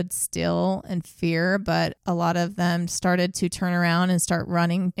them stood still in fear, but a lot of them started to turn around and start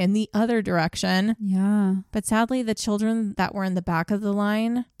running in the other direction. Yeah. But sadly, the children that were in the back of the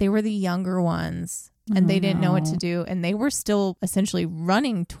line, they were the younger ones. And they didn't know what to do. And they were still essentially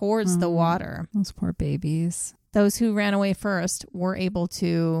running towards the water. Those poor babies. Those who ran away first were able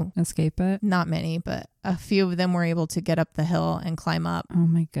to escape it. Not many, but a few of them were able to get up the hill and climb up. Oh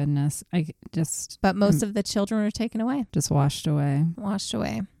my goodness. But most of the children were taken away. Just washed away. Washed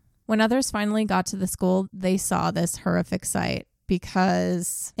away. When others finally got to the school, they saw this horrific sight.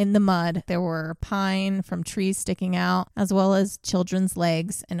 Because in the mud, there were pine from trees sticking out, as well as children's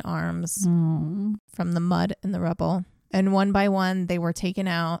legs and arms from the mud and the rubble. And one by one, they were taken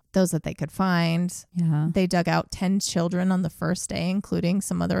out, those that they could find. Yeah. They dug out 10 children on the first day, including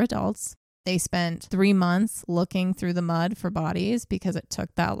some other adults. They spent 3 months looking through the mud for bodies because it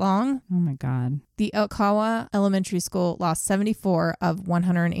took that long. Oh my God. The Okawa Elementary School lost 74 of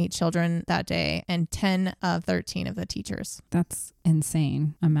 108 children that day and 10 of 13 of the teachers. That's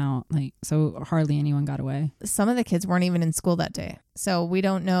insane amount. So hardly anyone got away. Some of the kids weren't even in school that day. So we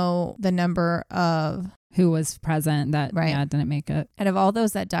don't know the number of who was present that didn't make it. And of all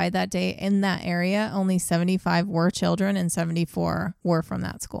those that died that day in that area, only 75 were children and 74 were from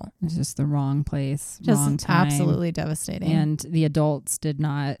that school. It's just the wrong place, wrong time. Absolutely devastating. And the adults did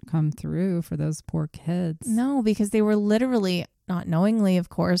not come through for those poor kids. No, because they were literally, not knowingly, of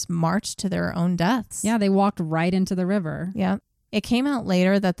course, marched to their own deaths. Yeah, they walked right into the river. Yeah. It came out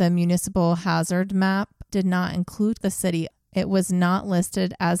later that the municipal hazard map did not include the city it was not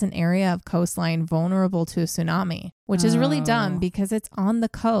listed as an area of coastline vulnerable to a tsunami, which is really dumb because it's on the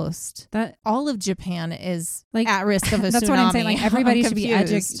coast. That all of Japan is like at risk of a that's tsunami. What I'm saying. Like everybody should be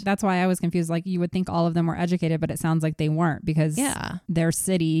educated. That's why I was confused. Like you would think all of them were educated, but it sounds like they weren't because their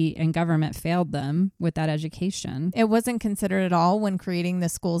city and government failed them with that education. It wasn't considered at all when creating the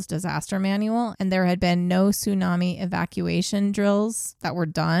school's disaster manual, and there had been no tsunami evacuation drills that were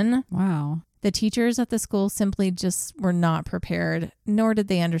done. Wow. The teachers at the school simply just were not prepared, nor did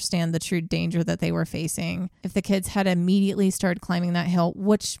they understand the true danger that they were facing. If the kids had immediately started climbing that hill,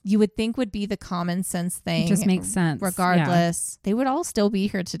 which you would think would be the common sense thing. It just makes sense. Regardless, they would all still be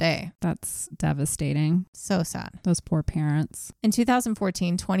here today. That's devastating. So sad. Those poor parents. In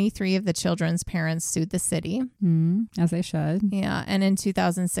 2014, 23 of the children's parents sued the city. As they should. Yeah. And in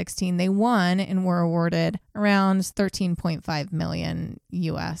 2016, they won and were awarded around 13.5 million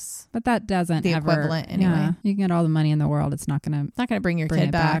US. But that doesn't the equivalent anyway. Yeah, you can get all the money in the world. It's not going to bring your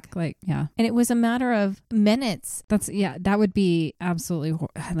kid back. Like, yeah. And it was a matter of minutes. That would be absolutely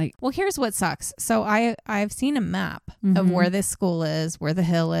like. Well, here's what sucks. So I've seen a map of where this school is, where the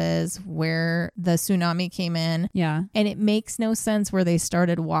hill is, where the tsunami came in. Yeah. And it makes no sense where they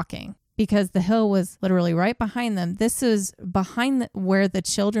started walking, because the hill was literally right behind them. This is behind where the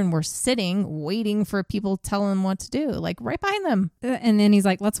children were sitting, waiting for people to tell them what to do, like right behind them. And then he's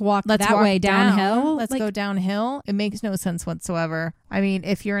like, let's walk that way downhill. Let's go downhill. It makes no sense whatsoever. I mean,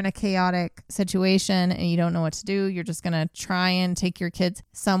 if you're in a chaotic situation and you don't know what to do, you're just going to try and take your kids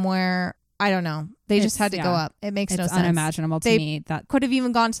somewhere. I don't know. They just had to go up. It makes no sense. It's unimaginable to me. That could have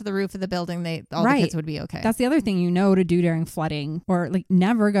even gone to the roof of the building. All the kids would be okay. That's the other thing to do during flooding, or like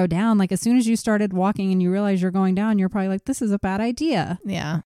never go down. Like as soon as you started walking and you realize you're going down, you're probably like, this is a bad idea.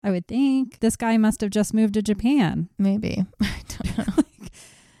 Yeah. I would think this guy must have just moved to Japan. Maybe. I don't know.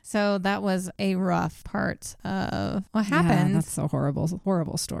 So that was a rough part of what happened. Yeah, that's a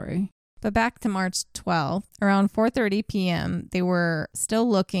horrible story. But back to March 12th, around 4:30 p.m., they were still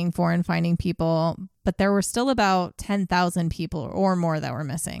looking for and finding people, but there were still about 10,000 people or more that were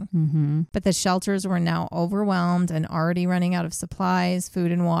missing. Mm-hmm. But the shelters were now overwhelmed and already running out of supplies,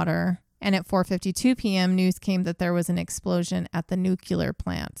 food, and water. And at 4:52 p.m., news came that there was an explosion at the nuclear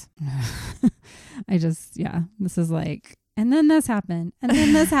plant. This is like, and then this happened, and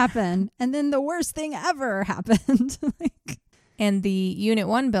then this happened, and then the worst thing ever happened. And the Unit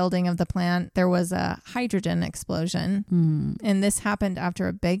 1 building of the plant, there was a hydrogen explosion. And this happened after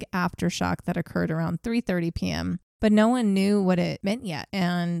a big aftershock that occurred around 3:30 p.m. But no one knew what it meant yet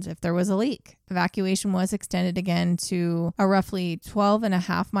and if there was a leak. Evacuation was extended again to a roughly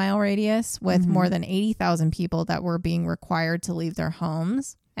 12.5-mile radius with more than 80,000 people that were being required to leave their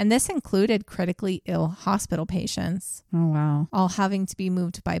homes. And this included critically ill hospital patients. Oh, wow. All having to be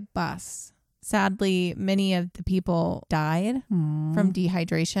moved by bus. Sadly, many of the people died from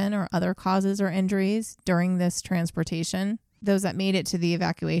dehydration or other causes or injuries during this transportation. Those that made it to the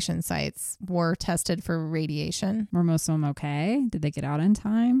evacuation sites were tested for radiation. Were most of them okay? Did they get out in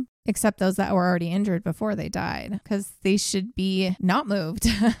time? Except those that were already injured before they died, because they should be not moved.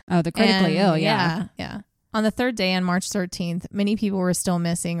 Oh, the critically ill, yeah. Yeah. On the third day, on March 13th, many people were still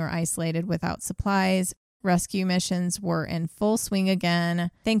missing or isolated without supplies. Rescue missions were in full swing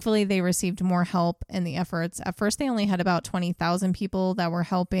again. Thankfully, they received more help in the efforts. At first, they only had about 20,000 people that were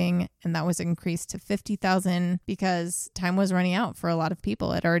helping, and that was increased to 50,000 because time was running out for a lot of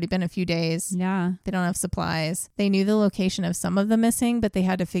people. It had already been a few days. Yeah. They don't have supplies. They knew the location of some of the missing, but they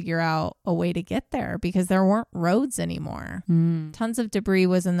had to figure out a way to get there because there weren't roads anymore. Tons of debris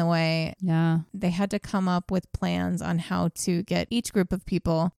was in the way. Yeah. They had to come up with plans on how to get each group of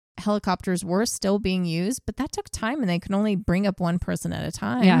people. Helicopters were still being used, but that took time and they could only bring up one person at a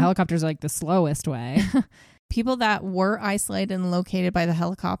time. Yeah, helicopters are like the slowest way. People that were isolated and located by the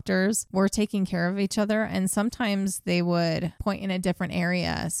helicopters were taking care of each other, and sometimes they would point in a different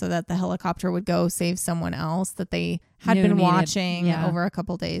area so that the helicopter would go save someone else that they had been watching over a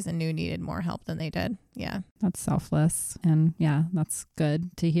couple days and knew needed more help than they did. Yeah. That's selfless. And yeah, that's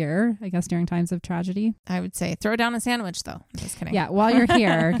good to hear, I guess, during times of tragedy. I would say throw down a sandwich, though. I'm just kidding. Yeah. While you're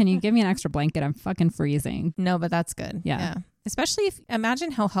here, can you give me an extra blanket? I'm fucking freezing. No, but that's good. Yeah. Especially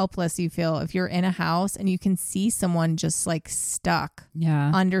imagine how helpless you feel if you're in a house and you can see someone just like stuck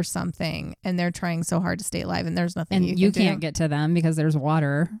under something and they're trying so hard to stay alive and there's nothing you can't get to them because there's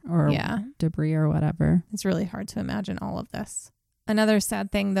water or debris or whatever. It's really hard to imagine all of this. Another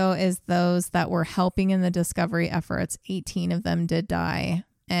sad thing, though, is those that were helping in the discovery efforts, 18 of them did die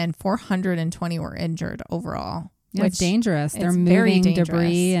and 420 were injured overall. Yeah, it's dangerous. They're moving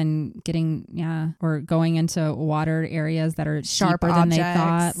debris and getting, or going into water areas that are sharp deeper objects, than they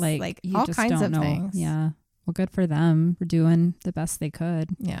thought. Like you all just kinds don't of know. things. Yeah. Well, good for them for doing the best they could.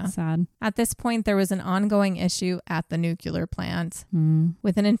 Yeah. Sad. At this point, there was an ongoing issue at the nuclear plant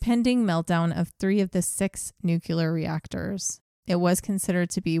with an impending meltdown of 3 of the 6 nuclear reactors. It was considered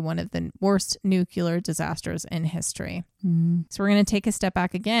to be one of the worst nuclear disasters in history. So we're going to take a step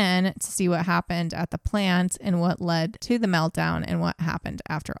back again to see what happened at the plant and what led to the meltdown and what happened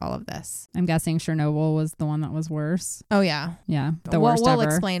after all of this. I'm guessing Chernobyl was the one that was worse. Oh, yeah. Yeah. The worst we'll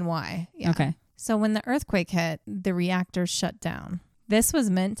ever. explain why. Yeah. Okay. So when the earthquake hit, the reactors shut down. This was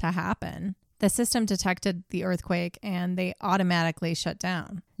meant to happen. The system detected the earthquake and they automatically shut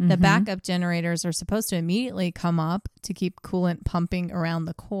down. The backup generators are supposed to immediately come up to keep coolant pumping around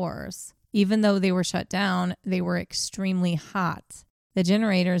the cores. Even though they were shut down, they were extremely hot. The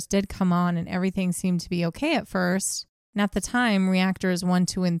generators did come on and everything seemed to be okay at first. And at the time, reactors 1,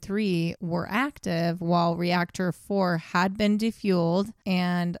 2, and 3 were active while reactor 4 had been defueled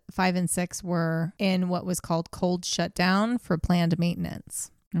and 5 and 6 were in what was called cold shutdown for planned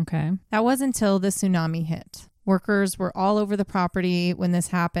maintenance. Okay. That was until the tsunami hit. Workers were all over the property when this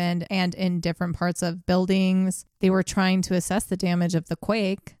happened and in different parts of buildings. They were trying to assess the damage of the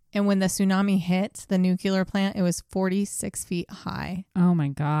quake. And when the tsunami hit the nuclear plant, it was 46 feet high. Oh my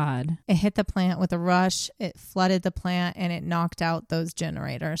God. It hit the plant with a rush. It flooded the plant and it knocked out those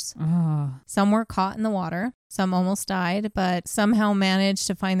generators. Oh. Some were caught in the water. Some almost died, but somehow managed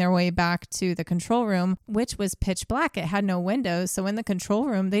to find their way back to the control room, which was pitch black. It had no windows. So in the control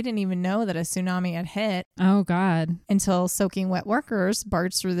room, they didn't even know that a tsunami had hit. Oh God. Until soaking wet workers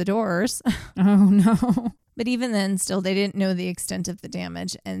barged through the doors. Oh no. But even then, still, they didn't know the extent of the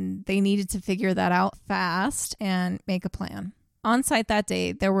damage, and they needed to figure that out fast and make a plan. On site that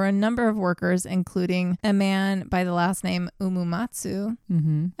day, there were a number of workers, including a man by the last name Uematsu,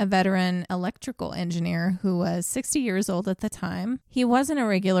 a veteran electrical engineer who was 60 years old at the time. He wasn't a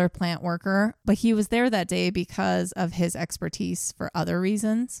regular plant worker, but he was there that day because of his expertise for other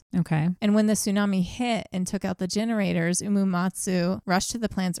reasons. Okay. And when the tsunami hit and took out the generators, Uematsu rushed to the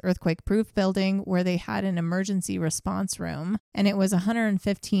plant's earthquake-proof building where they had an emergency response room, and it was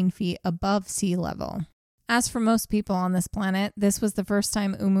 115 feet above sea level. As for most people on this planet, this was the first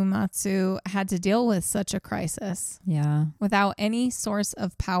time Uematsu had to deal with such a crisis. Yeah. Without any source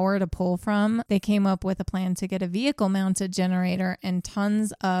of power to pull from, they came up with a plan to get a vehicle-mounted generator and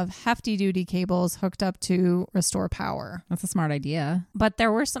tons of hefty-duty cables hooked up to restore power. That's a smart idea. But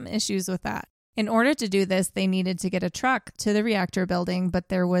there were some issues with that. In order to do this, they needed to get a truck to the reactor building, but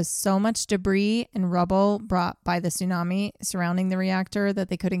there was so much debris and rubble brought by the tsunami surrounding the reactor that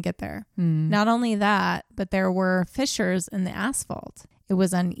they couldn't get there. Not only that, but there were fissures in the asphalt. It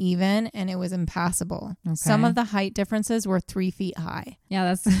was uneven and it was impassable. Okay. Some of the height differences were 3 feet high. Yeah,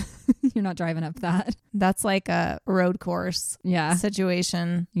 that's you're not driving up that. That's like a road course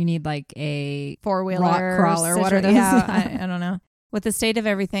situation. You need like a four-wheeler rock crawler. What are those? Yeah, I don't know. With the state of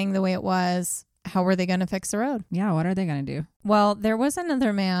everything the way it was, how were they going to fix the road? Yeah, what are they going to do? Well, there was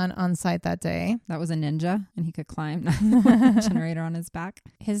another man on site that day. That was a ninja, and he could climb a generator on his back.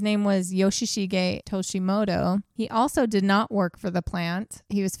 His name was Yoshishige Toshimoto. He also did not work for the plant.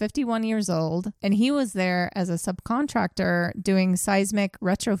 He was 51 years old, and he was there as a subcontractor doing seismic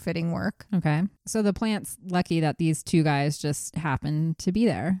retrofitting work. Okay. So the plant's lucky that these two guys just happened to be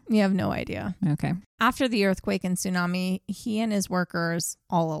there. You have no idea. Okay. After the earthquake and tsunami, he and his workers,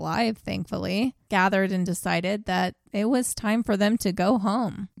 all alive, thankfully, gathered and decided that it was time for them to go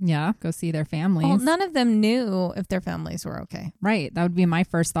home. Yeah, go see their families. Well, none of them knew if their families were okay. Right. That would be my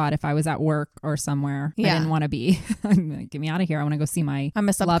first thought if I was at work or somewhere I didn't want to be. Get me out of here. I want to go see my I'm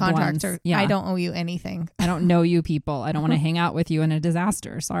a subcontractor. Yeah. I don't owe you anything. I don't know you people. I don't want to hang out with you in a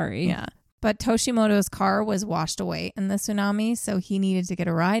disaster. Sorry. Yeah. But Toshimoto's car was washed away in the tsunami, so he needed to get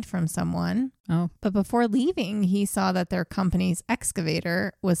a ride from someone. Oh. But before leaving, he saw that their company's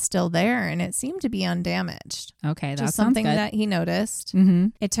excavator was still there, and it seemed to be undamaged. Okay, that's something that he noticed.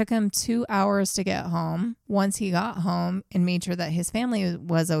 It took him 2 hours to get home. Once he got home and made sure that his family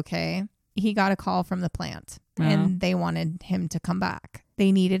was okay, he got a call from the plant, and they wanted him to come back.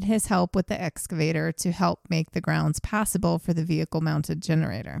 They needed his help with the excavator to help make the grounds passable for the vehicle-mounted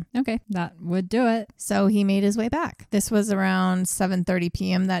generator. Okay, that would do it. So he made his way back. This was around 7:30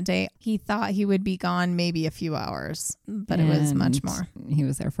 p.m. that day. He thought he would be gone maybe a few hours, but it was much more. He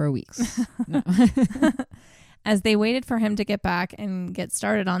was there for weeks. No. As they waited for him to get back and get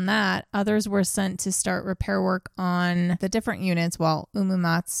started on that, others were sent to start repair work on the different units while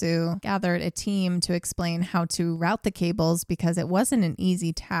Uematsu gathered a team to explain how to route the cables because it wasn't an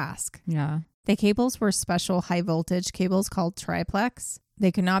easy task. Yeah. The cables were special high voltage cables called triplex.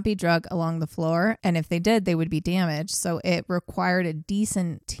 They could not be drug along the floor, and if they did, they would be damaged. So it required a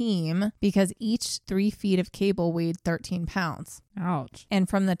decent team because each 3 feet of cable weighed 13 pounds. Ouch. And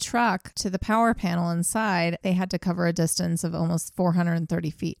from the truck to the power panel inside, they had to cover a distance of almost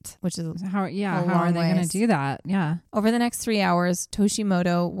 430 feet, which is how are they going to do that? Yeah. Over the next 3 hours,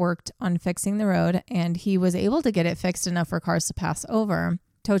 Toshimoto worked on fixing the road, and he was able to get it fixed enough for cars to pass over.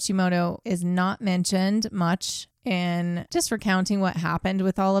 Toshimoto is not mentioned much in just recounting what happened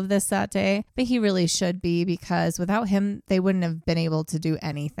with all of this that day, but he really should be, because without him, they wouldn't have been able to do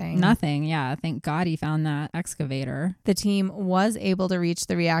anything. Nothing. Yeah. Thank God he found that excavator. The team was able to reach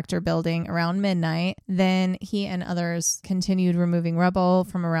the reactor building around midnight. Then he and others continued removing rubble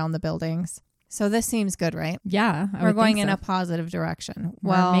from around the buildings. So this seems good, right? Yeah. We're going in a positive direction.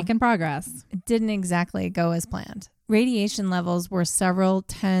 We're making progress. It didn't exactly go as planned. Radiation levels were several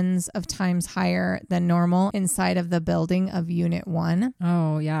tens of times higher than normal inside of the building of Unit 1.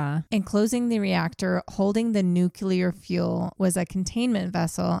 Oh, yeah. Enclosing the reactor holding the nuclear fuel was a containment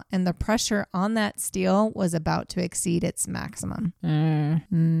vessel, and the pressure on that steel was about to exceed its maximum.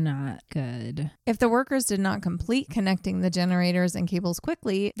 Not good. If the workers did not complete connecting the generators and cables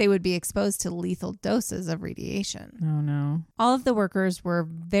quickly, they would be exposed to lethal doses of radiation. Oh, no. All of the workers were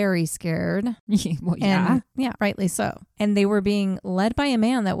very scared. Well, yeah. Yeah, rightly so. And they were being led by a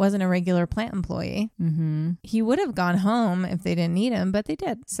man that wasn't a regular plant employee. Mm-hmm. He would have gone home if they didn't need him, but they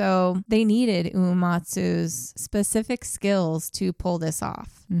did. So they needed Uematsu's specific skills to pull this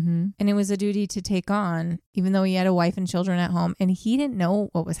off. Mm-hmm. And it was a duty to take on, even though he had a wife and children at home, and he didn't know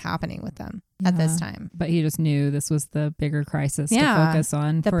what was happening with them at this time. But he just knew this was the bigger crisis to focus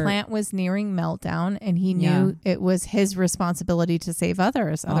on. The plant was nearing meltdown, and he knew it was his responsibility to save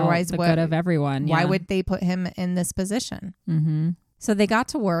others. Otherwise, the good of everyone. Why would they put him in this position? Mm-hmm. So they got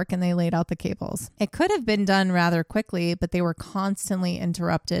to work and they laid out the cables. It could have been done rather quickly, but they were constantly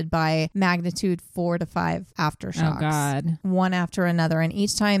interrupted by magnitude 4 to 5 aftershocks. Oh, God. One after another. And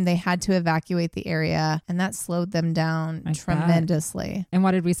each time they had to evacuate the area, and that slowed them down tremendously. And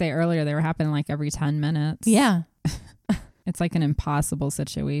what did we say earlier? They were happening like every 10 minutes. Yeah. It's like an impossible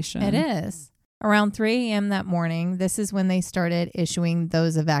situation. It is. Around 3 a.m. that morning, this is when they started issuing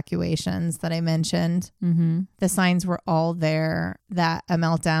those evacuations that I mentioned. Mm-hmm. The signs were all there that a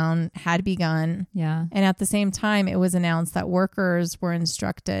meltdown had begun. Yeah. And at the same time, it was announced that workers were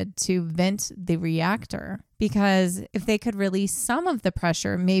instructed to vent the reactor, because if they could release some of the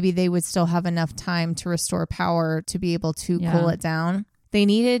pressure, maybe they would still have enough time to restore power to be able to cool it down. They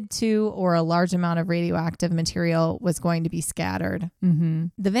needed to, or a large amount of radioactive material was going to be scattered. Mm-hmm.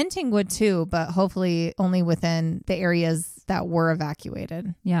 The venting would too, but hopefully only within the areas that were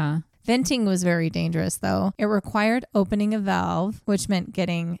evacuated. Yeah. Venting was very dangerous, though. It required opening a valve, which meant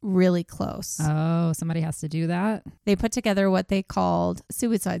getting really close. Oh, somebody has to do that? They put together what they called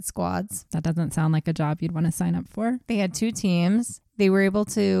suicide squads. That doesn't sound like a job you'd want to sign up for. They had 2 teams. They were able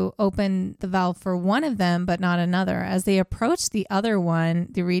to open the valve for one of them, but not another. As they approached the other one,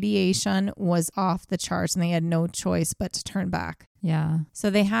 the radiation was off the charts, and they had no choice but to turn back. Yeah.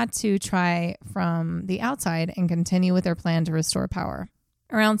 So they had to try from the outside and continue with their plan to restore power.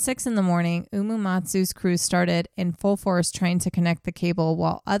 Around 6 in the morning, Uematsu's crew started in full force trying to connect the cable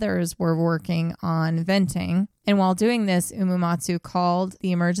while others were working on venting. And while doing this, Uematsu called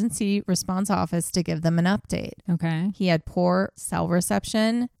the emergency response office to give them an update. Okay. He had poor cell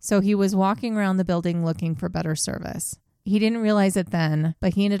reception, so he was walking around the building looking for better service. He didn't realize it then,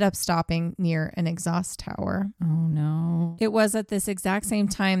 but he ended up stopping near an exhaust tower. Oh, no. It was at this exact same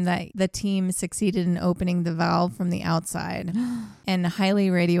time that the team succeeded in opening the valve from the outside, and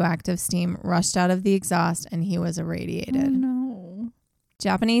highly radioactive steam rushed out of the exhaust, and he was irradiated. Oh, no.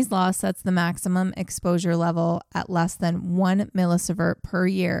 Japanese law sets the maximum exposure level at less than 1 millisievert per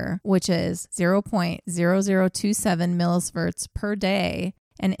year, which is 0.0027 millisieverts per day.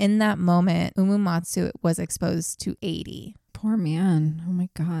 And in that moment, Uematsu was exposed to 80. Poor man. Oh my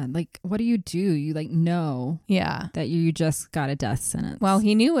God. Like, what do? You know that you just got a death sentence. Well,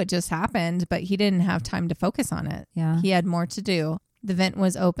 he knew what just happened, but he didn't have time to focus on it. Yeah. He had more to do. The vent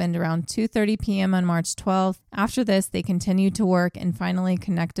was opened around 2:30 p.m. on March 12th. After this, they continued to work and finally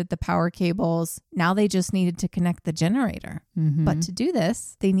connected the power cables. Now they just needed to connect the generator. Mm-hmm. But to do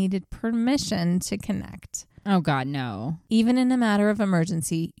this, they needed permission to connect. Oh, God, no. Even in a matter of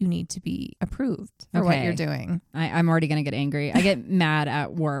emergency, you need to be approved for what you're doing. I'm already going to get angry. I get mad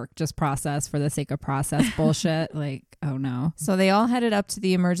at work, just process for the sake of process bullshit. Like, oh, no. So they all headed up to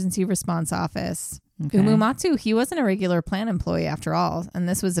the emergency response office. Okay. Uematsu, he wasn't a regular plant employee after all, and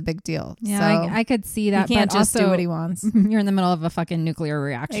this was a big deal. Yeah, so I could see that. He can't but just also, do what he wants. You're in the middle of a fucking nuclear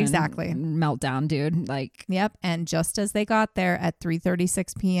reaction. Exactly. Meltdown, dude. Like, yep. And just as they got there at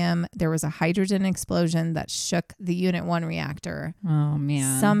 3:36 p.m., there was a hydrogen explosion that shook the Unit 1 reactor. oh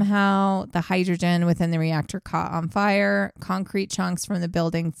man. Somehow, the hydrogen within the reactor caught on fire. Concrete chunks from the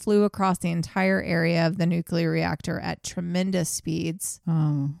building flew across the entire area of the nuclear reactor at tremendous speeds.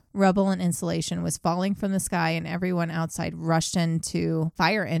 Oh. Rubble and insulation was falling from the sky, and everyone outside rushed into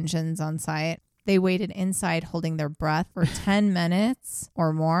fire engines on site. They waited inside holding their breath for 10 minutes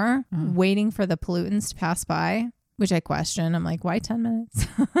or more, waiting for the pollutants to pass by, which I question. I'm like, why 10 minutes?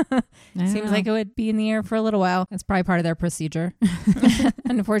 Seems like it would be in the air for a little while. It's probably part of their procedure.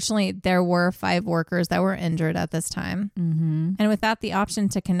 Unfortunately, there were 5 workers that were injured at this time. Mm-hmm. And with that, the option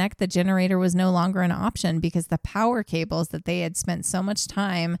to connect the generator was no longer an option because the power cables that they had spent so much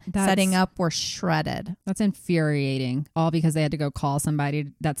time setting up were shredded. That's infuriating. All because they had to go call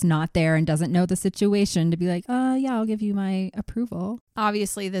somebody that's not there and doesn't know the situation to be like, yeah, I'll give you my approval.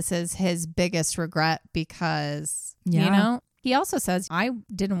 Obviously, this is his biggest regret because, Yeah. you know, he also says, I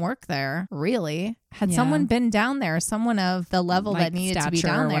didn't work there, really. Had someone been down there, someone of the level Like that needed to be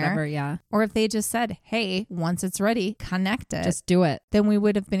stature down or there, whatever, yeah. or if they just said, hey, once it's ready, connect it. Just do it. Then we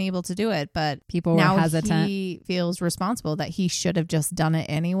would have been able to do it. But People were now hesitant. he feels responsible that he should have just done it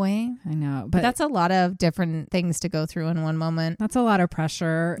anyway. I know. But that's a lot of different things to go through in one moment. That's a lot of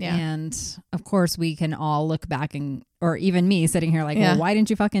pressure. Yeah. And of course, we can all look back and, or even me sitting here like, well, why didn't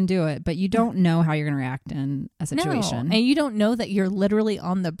you fucking do it? But you don't know how you're going to react in a situation. No. And you don't know that you're literally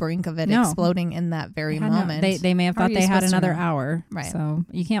on the brink of it exploding in that very moment. They may have thought they had another hour. Right. So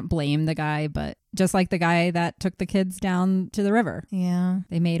you can't blame the guy, but just like the guy that took the kids down to the river. Yeah.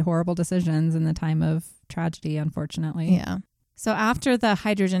 They made horrible decisions in the time of tragedy, unfortunately. Yeah. So after the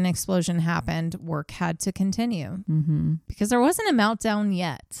hydrogen explosion happened, work had to continue because there wasn't a meltdown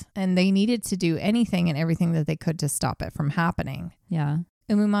yet, and they needed to do anything and everything that they could to stop it from happening. Yeah.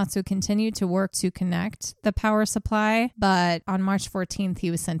 Uematsu continued to work to connect the power supply, but on March 14th, he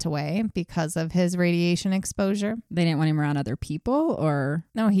was sent away because of his radiation exposure. They didn't want him around other people, or?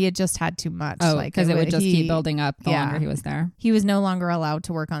 No, he had just had too much. Oh, because it would just keep building up the longer he was there. He was no longer allowed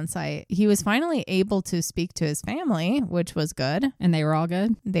to work on site. He was finally able to speak to his family, which was good. And they were all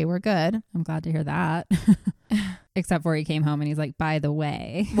good? They were good. I'm glad to hear that. Except for he came home and he's like, by the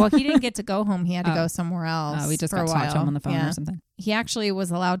way. Well, he didn't get to go home. He had to go somewhere else. We just for got a to talk while. to him on the phone or something. He actually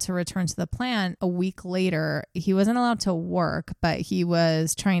was allowed to return to the plant a week later. He wasn't allowed to work, but he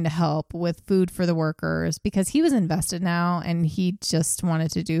was trying to help with food for the workers because he was invested now and he just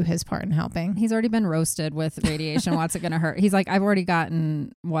wanted to do his part in helping. He's already been roasted with radiation. What's it going to hurt? He's like, I've already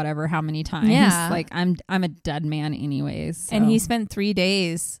gotten whatever, how many times. Yeah. Like, I'm a dead man anyways. So. And he spent 3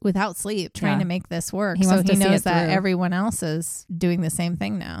 days without sleep trying to make this work. He wants to see knows it that through. everyone else is doing the same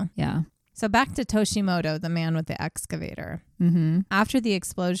thing now. Yeah. So back to Toshimoto, the man with the excavator. After the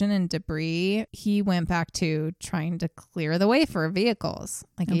explosion and debris, he went back to trying to clear the way for vehicles.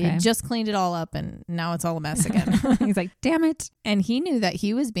 Like he had just cleaned it all up and now it's all a mess again. He's like, damn it. And he knew that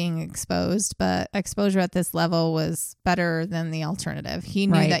he was being exposed, but exposure at this level was better than the alternative. He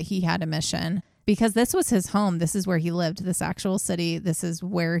knew that he had a mission. Because this was his home. This is where he lived, this actual city. This is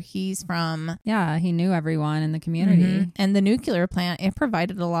where he's from. Yeah, he knew everyone in the community. And the nuclear plant, it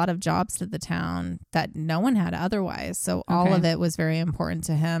provided a lot of jobs to the town that no one had otherwise. So all of it was very important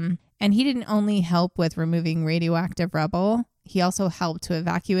to him. And he didn't only help with removing radioactive rubble. He also helped to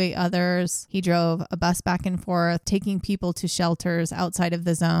evacuate others. He drove a bus back and forth, taking people to shelters outside of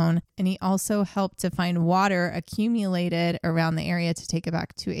the zone. And he also helped to find water accumulated around the area to take it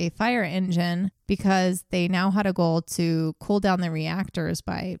back to a fire engine because they now had a goal to cool down the reactors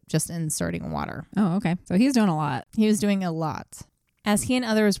by just inserting water. Oh, okay. So he's doing a lot. He was doing a lot. As he and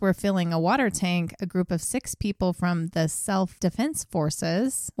others were filling a water tank, a group of 6 people from the Self-Defense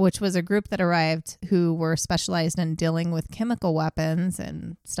Forces, which was a group that arrived who were specialized in dealing with chemical weapons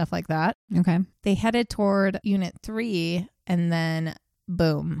and stuff like that. Okay. They headed toward Unit 3 and then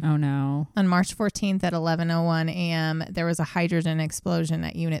boom. Oh, no. On March 14th at 11:01 a.m., there was a hydrogen explosion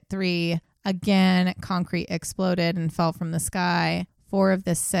at Unit 3. Again, concrete exploded and fell from the sky. 4 of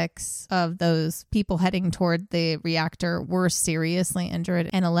the 6 of those people heading toward the reactor were seriously injured,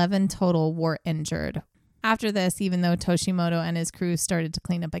 and 11 total were injured. After this, even though Toshimoto and his crew started to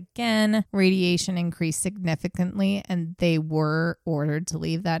clean up again, radiation increased significantly, and they were ordered to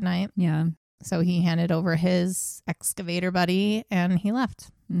leave that night. Yeah. So he handed over his excavator buddy, and he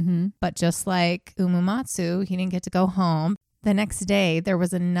left. But just like Uematsu, he didn't get to go home. The next day, there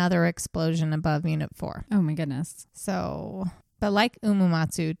was another explosion above Unit 4. Oh, my goodness. So But like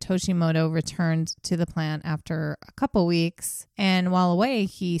Umumatsu, Toshimoto returned to the plant after a couple weeks. And while away,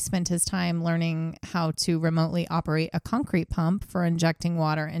 he spent his time learning how to remotely operate a concrete pump for injecting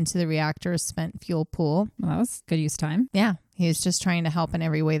water into the reactor's spent fuel pool. Well, that was good use of time. Yeah. He was just trying to help in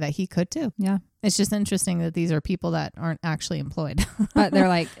every way that he could too. Yeah. It's just interesting that these are people that aren't actually employed. But they're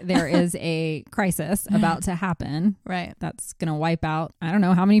like, there is a crisis about to happen. Right. That's going to wipe out, I don't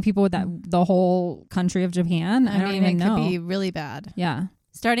know, how many people would that, the whole country of Japan? I don't even know. It could be really bad. Yeah.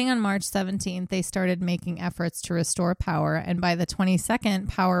 Starting on March 17th, they started making efforts to restore power. And by the 22nd,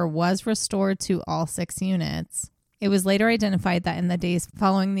 power was restored to all 6 units. It was later identified that in the days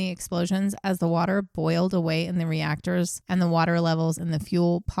following the explosions, as the water boiled away in the reactors and the water levels in the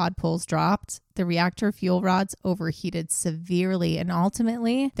fuel pod pools dropped, the reactor fuel rods overheated severely, and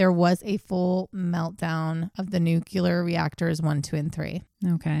ultimately there was a full meltdown of the nuclear reactors 1, 2, and 3.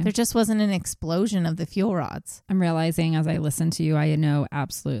 Okay. There just wasn't an explosion of the fuel rods. I'm realizing as I listen to you, I know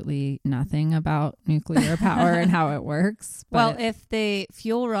absolutely nothing about nuclear power and how it works. Well, if the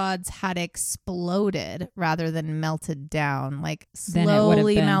fuel rods had exploded rather than melted down, like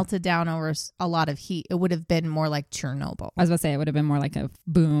slowly melted down over a lot of heat, it would have been more like Chernobyl. I was about to say it would have been more like a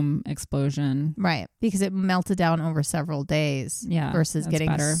boom explosion. Right. Because it melted down over several days versus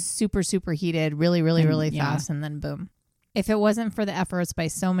getting super, super heated really fast and then boom. If it wasn't for the efforts by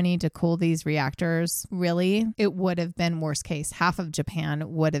so many to cool these reactors, really, it would have been worst case. Half of Japan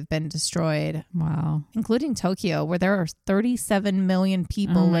would have been destroyed. Wow. Including Tokyo, where there are 37 million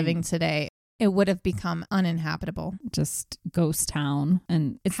people living today. It would have become uninhabitable. Just ghost town.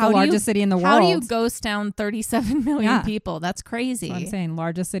 And it's the largest city in the world. How do you ghost down 37 million people? That's crazy. That's what I'm saying.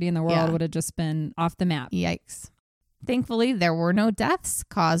 Largest city in the world would have just been off the map. Yikes. Thankfully, there were no deaths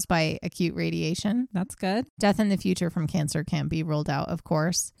caused by acute radiation. That's good. Death in the future from cancer can't be ruled out, of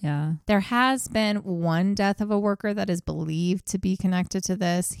course. Yeah. There has been one death of a worker that is believed to be connected to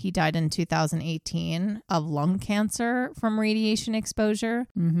this. He died in 2018 of lung cancer from radiation exposure.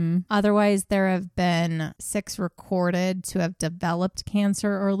 Mm-hmm. Otherwise, there have been 6 recorded to have developed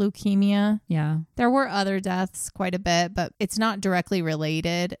cancer or leukemia. Yeah. There were other deaths, quite a bit, but it's not directly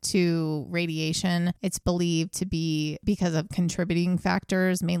related to radiation. It's believed to be because of contributing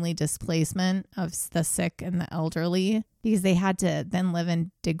factors, mainly displacement of the sick and the elderly, because they had to then live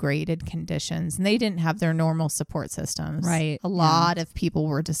in degraded conditions and they didn't have their normal support systems. Right. A lot of people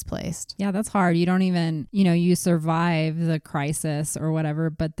were displaced. Yeah, that's hard. You don't even, you survive the crisis or whatever,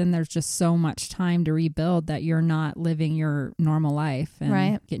 but then there's just so much time to rebuild that you're not living your normal life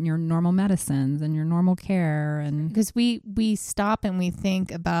and getting your normal medicines and your normal care. And because we stop and we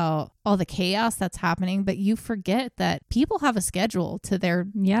think about all the chaos that's happening, but you forget that people have a schedule to their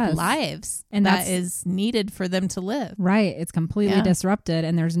lives and that is needed for them to live. Right. It's completely disrupted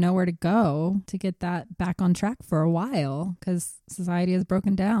and there's nowhere to go to get that back on track for a while because society has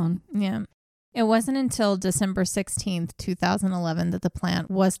broken down. Yeah. It wasn't until December 16th, 2011 that the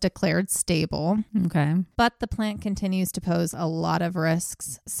plant was declared stable. Okay. But the plant continues to pose a lot of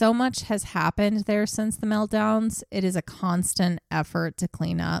risks. So much has happened there since the meltdowns. It is a constant effort to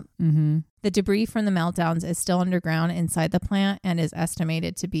clean up. Mm-hmm. The debris from the meltdowns is still underground inside the plant and is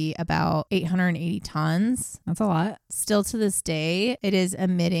estimated to be about 880 tons. That's a lot. Still to this day, it is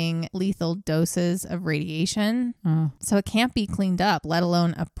emitting lethal doses of radiation. So it can't be cleaned up, let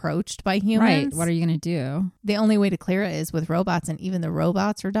alone approached by humans. Right. What are you going to do? The only way to clear it is with robots, and even the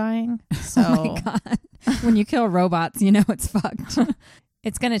robots are dying. So oh my God. When you kill robots, it's fucked.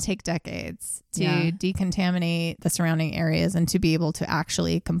 It's going to take decades to decontaminate the surrounding areas and to be able to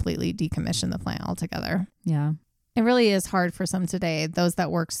actually completely decommission the plant altogether. Yeah. It really is hard for some today, those that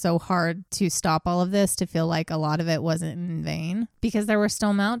work so hard to stop all of this, to feel like a lot of it wasn't in vain because there were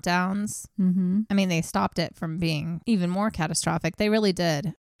still meltdowns. Mm-hmm. I mean, they stopped it from being even more catastrophic. They really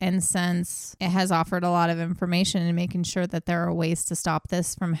did. And since it has offered a lot of information in making sure that there are ways to stop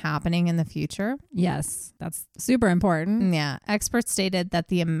this from happening in the future. Yes, that's super important. Yeah. Experts stated that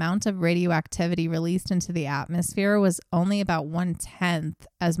the amount of radioactivity released into the atmosphere was only about 1/10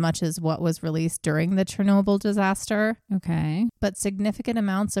 as much as what was released during the Chernobyl disaster. Okay. But significant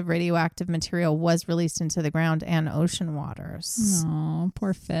amounts of radioactive material was released into the ground and ocean waters. Oh,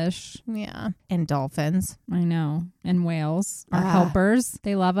 poor fish. Yeah. And dolphins. I know. And whales are helpers.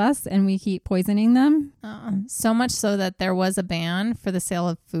 They love us and we keep poisoning them. So much so that there was a ban for the sale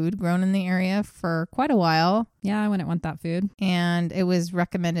of food grown in the area for quite a while. Yeah, I wouldn't want that food. And it was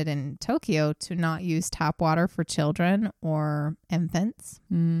recommended in Tokyo to not use tap water for children or infants.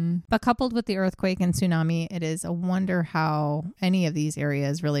 But coupled with the earthquake and tsunami, it is a wonder how any of these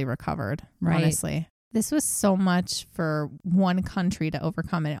areas really recovered, honestly. This was so much for one country to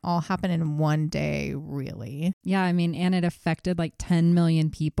overcome, and it all happened in one day, really. Yeah, I mean, and it affected like 10 million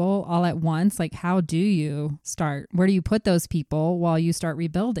people all at once. Like, how do you start? Where do you put those people while you start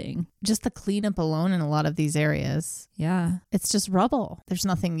rebuilding? Just the cleanup alone in a lot of these areas. Yeah. It's just rubble. There's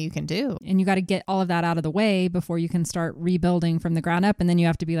nothing you can do. And you got to get all of that out of the way before you can start rebuilding from the ground up. And then you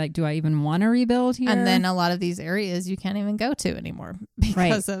have to be like, do I even want to rebuild here? And then a lot of these areas you can't even go to anymore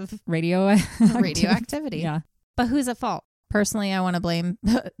because of radioactivity. Yeah. But who's at fault? Personally, I want to blame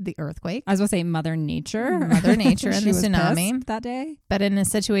the earthquake. I was going to say Mother Nature. Mother Nature and the tsunami that day. But in a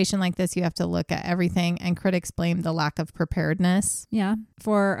situation like this, you have to look at everything, and critics blame the lack of preparedness. Yeah.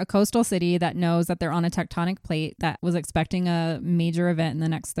 For a coastal city that knows that they're on a tectonic plate that was expecting a major event in the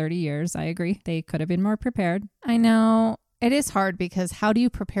next 30 years, I agree. They could have been more prepared. I know. It is hard because how do you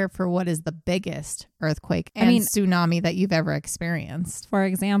prepare for what is the biggest earthquake and tsunami that you've ever experienced? For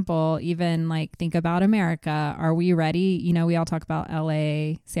example, even like think about America. Are we ready? You know, we all talk about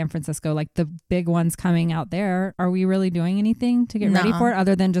LA, San Francisco, like the big ones coming out there. Are we really doing anything to get ready for it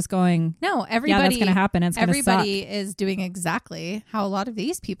other than just going, no, everybody, yeah, that's going to happen. It's going to suck. Everybody is doing exactly how a lot of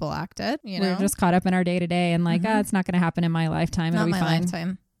these people acted. We're just caught up in our day to day and like, it's not going to happen in my lifetime. It'll be fine.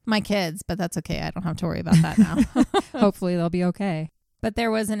 Lifetime. My kids, but that's okay. I don't have to worry about that now. Hopefully they'll be okay. But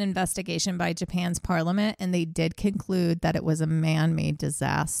there was an investigation by Japan's parliament, and they did conclude that it was a man-made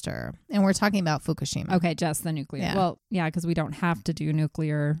disaster. And we're talking about Fukushima. Okay, just the nuclear. Yeah. Well, yeah, because we don't have to do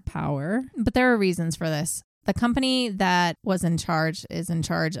nuclear power. But there are reasons for this. The company that was in charge is in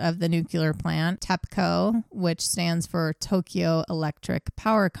charge of the nuclear plant, TEPCO, which stands for Tokyo Electric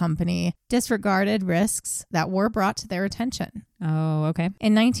Power Company, disregarded risks that were brought to their attention. Oh, okay.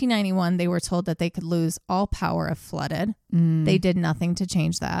 In 1991, they were told that they could lose all power if flooded. They did nothing to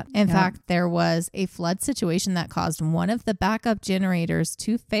change that. In fact, there was a flood situation that caused one of the backup generators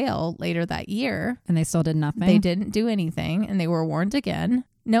to fail later that year. And they still did nothing? They didn't do anything, and they were warned again.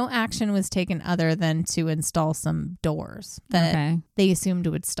 No action was taken other than to install some doors that they assumed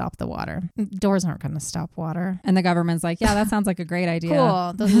would stop the water. Doors aren't going to stop water. And the government's like, yeah, that sounds like a great idea.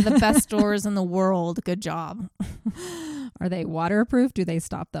 Cool. Those are the best doors in the world. Good job. Are they waterproof? Do they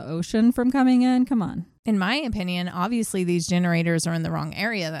stop the ocean from coming in? Come on. In my opinion, obviously these generators are in the wrong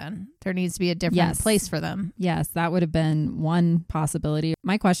area then. There needs to be a different place for them. Yes, that would have been one possibility.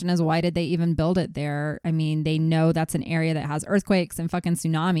 My question is, why did they even build it there? I mean, they know that's an area that has earthquakes and fucking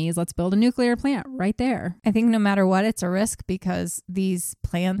tsunamis. Let's build a nuclear plant right there. I think no matter what, it's a risk because these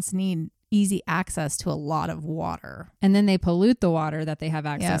plants need easy access to a lot of water. And then they pollute the water that they have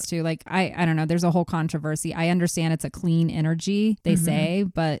access to. Like, I don't know. There's a whole controversy. I understand it's a clean energy, they say,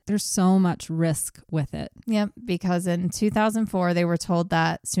 but there's so much risk with it. Yep. Because in 2004, they were told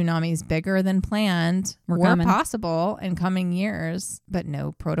that tsunamis bigger than planned were possible in coming years, but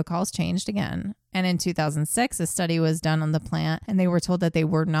no protocols changed again. And in 2006, a study was done on the plant, and they were told that they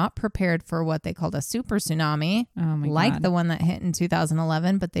were not prepared for what they called a super tsunami, like the one that hit in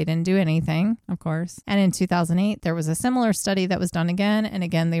 2011, but they didn't do anything. Of course. And in 2008, there was a similar study that was done again. And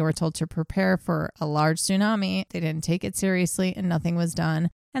again, they were told to prepare for a large tsunami. They didn't take it seriously, and nothing was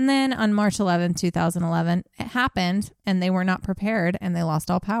done. And then on March 11, 2011, it happened, and they were not prepared, and they lost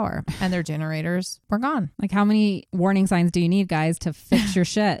all power, and their generators were gone. Like, how many warning signs do you need, guys, to fix your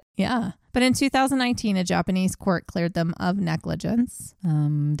shit? Yeah. But in 2019, a Japanese court cleared them of negligence.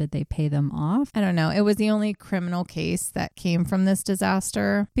 Did they pay them off? I don't know. It was the only criminal case that came from this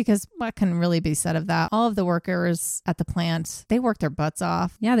disaster because what can really be said of that? All of the workers at the plant, they worked their butts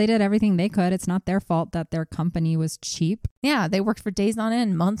off. Yeah, they did everything they could. It's not their fault that their company was cheap. Yeah, they worked for days on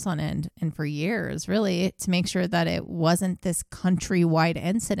end, months on end, and for years, really, to make sure that it wasn't this countrywide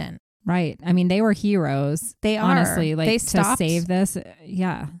incident. Right. I mean, they were heroes. They are. Honestly, like, they to save this.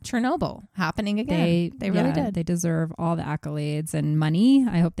 Yeah. Chernobyl happening again. They really did. They deserve all the accolades and money.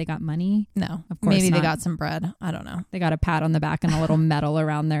 I hope they got money. No, of course maybe not. They got some bread. I don't know. They got a pat on the back and a little medal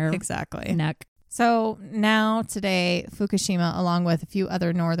around their neck. So now today, Fukushima, along with a few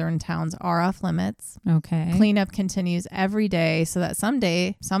other northern towns, are off limits. Okay. Cleanup continues every day so that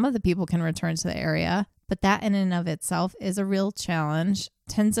someday some of the people can return to the area. But that in and of itself is a real challenge.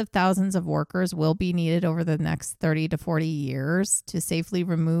 Tens of thousands of workers will be needed over the next 30 to 40 years to safely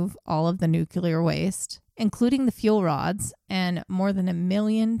remove all of the nuclear waste. including the fuel rods, and more than 1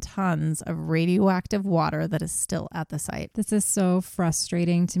 million tons of radioactive water that is still at the site. This is so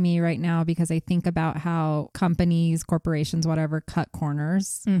frustrating to me right now because I think about how companies, corporations, whatever, cut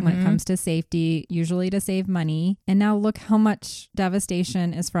corners when it comes to safety, usually to save money. And now look how much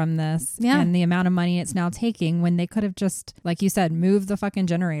devastation is from this and the amount of money it's now taking when they could have just, like you said, moved the fucking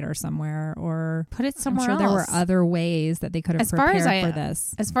generator somewhere or put it somewhere else. There were other ways that they could have prepared for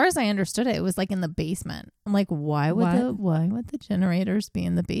this. As far as I understood it, it was like in the basement. I'm like, why would the generators be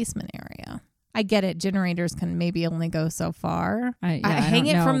in the basement area? I get it. Generators can maybe only go so far. I hang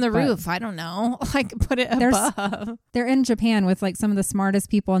it from the roof. I don't know. Like put it above. They're in Japan with like some of the smartest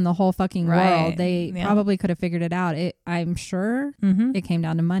people in the whole fucking world. They probably could have figured it out. I'm sure it came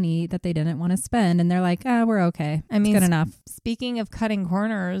down to money that they didn't want to spend. And they're like, we're okay. I mean, it's good enough. Speaking of cutting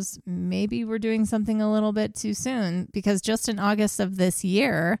corners, maybe we're doing something a little bit too soon because just in August of this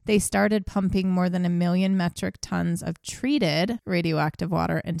year, they started pumping more than 1 million metric tons of treated radioactive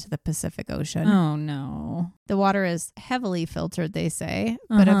water into the Pacific Ocean. Oh, no. The water is heavily filtered, they say.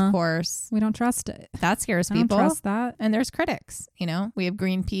 But of course, we don't trust it. That scares people. I don't trust that. And there's critics. You know, we have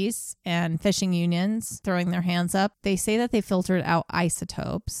Greenpeace and fishing unions throwing their hands up. They say that they filtered out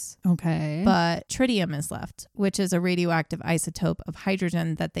isotopes. Okay. But tritium is left, which is a radioactive isotope of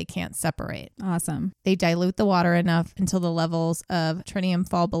hydrogen that they can't separate. Awesome. They dilute the water enough until the levels of tritium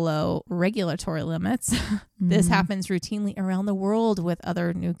fall below regulatory limits. This happens routinely around the world with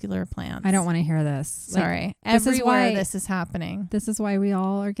other nuclear plants. I don't want to hear this. Sorry. Everywhere this is happening. This is why we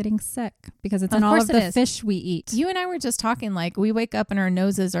all are getting sick because it's in all of the fish we eat. You and I were just talking like we wake up and our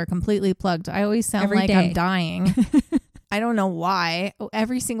noses are completely plugged. I always sound every like day. I'm dying. I don't know why.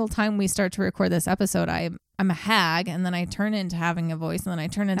 Every single time we start to record this episode, I'm a hag and then I turn into having a voice and then I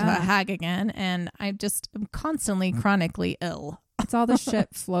turn into a hag again. And I'm constantly chronically ill. It's all the shit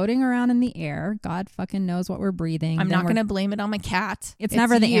floating around in the air. God fucking knows what we're breathing. I'm not going to blame it on my cat. It's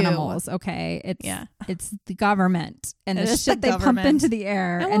never the animals, okay? It's the government and the shit they pump into the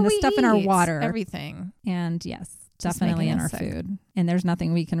air and the stuff in our water. Everything. And yes, definitely in our food. And there's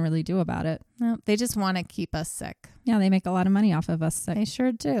nothing we can really do about it. No, they just want to keep us sick. Yeah, they make a lot of money off of us sick. They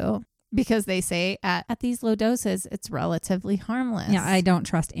sure do. Because they say at these low doses, it's relatively harmless. Yeah, I don't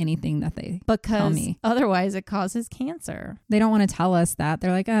trust anything that they tell me. Otherwise, it causes cancer. They don't want to tell us that.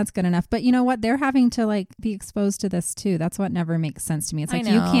 They're like, it's good enough. But you know what? They're having to like be exposed to this too. That's what never makes sense to me. It's like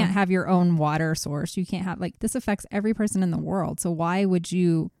you can't have your own water source. You can't have this affects every person in the world. So why would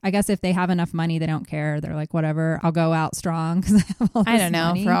you? I guess if they have enough money, they don't care. They're like, whatever, I'll go out strong because I have all this I don't know.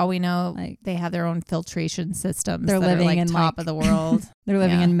 money. For all we know, they have their own filtration systems. They're living in top of the world. They're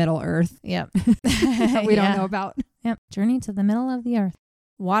living in Middle Earth. Yep. That we don't know about. Yep. Journey to the middle of the earth.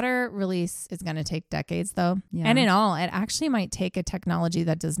 Water release is going to take decades, though. Yeah. And in all, it actually might take a technology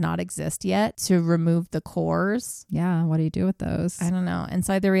that does not exist yet to remove the cores. Yeah. What do you do with those? I don't know.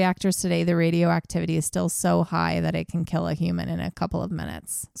 Inside the reactors today, the radioactivity is still so high that it can kill a human in a couple of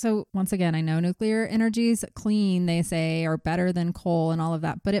minutes. So once again, I know nuclear energy's clean, they say, or better than coal and all of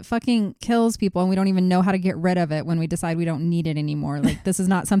that, but it fucking kills people and we don't even know how to get rid of it when we decide we don't need it anymore. Like this is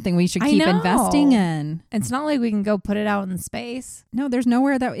not something we should keep investing in. It's not like we can go put it out in space. No, there's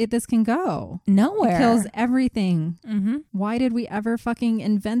nowhere that this can go. Nowhere. It kills everything. Mm-hmm. Why did we ever fucking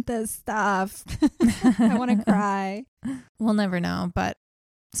invent this stuff? I want to cry. We'll never know, but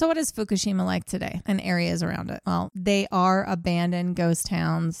so what is Fukushima like today and areas around it? Well, they are abandoned ghost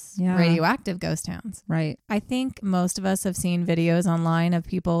towns, radioactive ghost towns. Right. I think most of us have seen videos online of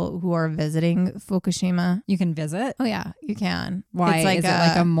people who are visiting Fukushima. You can visit? Oh, yeah, you can. Why? Is it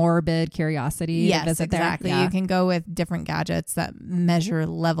like a morbid curiosity? Yes, to visit exactly. There? Yeah. You can go with different gadgets that measure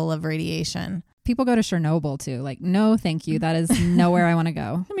level of radiation. People go to Chernobyl too. Like, no, thank you. That is nowhere I want to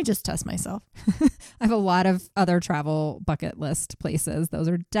go. Let me just test myself. I have a lot of other travel bucket list places. Those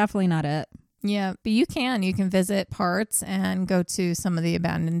are definitely not it. Yeah, but you can visit parts and go to some of the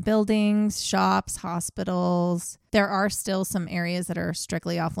abandoned buildings, shops, hospitals. There are still some areas that are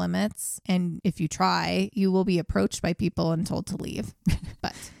strictly off limits. And if you try, you will be approached by people and told to leave.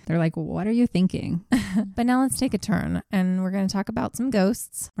 But they're like, what are you thinking? But now let's take a turn and we're going to talk about some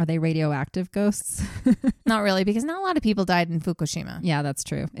ghosts. Are they radioactive ghosts? Not really, because not a lot of people died in Fukushima. Yeah, that's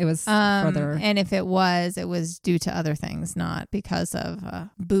true. It was further. And if it was due to other things, not because of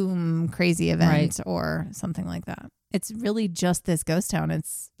a boom, crazy event or something like that. It's really just this ghost town.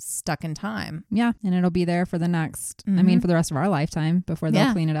 It's stuck in time. Yeah. And it'll be there for the next, for the rest of our lifetime before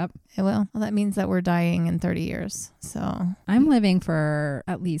they'll clean it up. It will. Well, that means that we're dying in 30 years. So I'm living for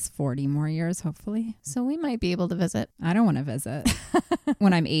at least 40 more years, hopefully. So we might be able to visit. I don't want to visit.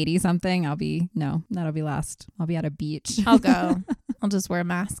 When I'm 80 something, that'll be last. I'll be at a beach. I'll go. I'll just wear a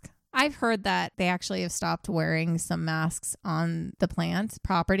mask. I've heard that they actually have stopped wearing some masks on the plant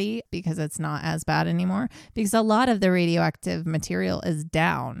property because it's not as bad anymore, because a lot of the radioactive material is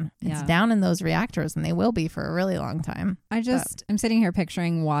down. It's down in those reactors, and they will be for a really long time. I'm sitting here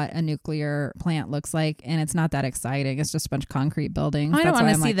picturing what a nuclear plant looks like, and it's not that exciting. It's just a bunch of concrete buildings. I don't want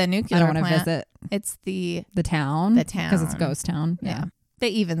to see the nuclear plant. I don't want to visit. It's the town. The town. Because it's a ghost town. Yeah. But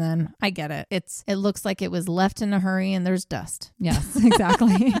even then, I get it. It looks like it was left in a hurry and there's dust. Yes,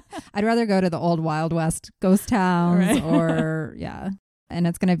 exactly. I'd rather go to the old Wild West ghost towns or, and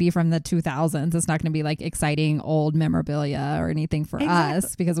it's going to be from the 2000s. It's not going to be like exciting old memorabilia or anything for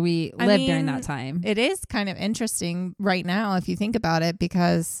us because we lived during that time. It is kind of interesting right now if you think about it,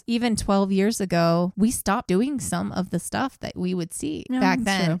 because even 12 years ago, we stopped doing some of the stuff that we would see back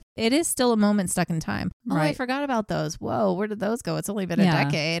then. True. It is still a moment stuck in time. Oh, I forgot about those. Whoa, where did those go? It's only been a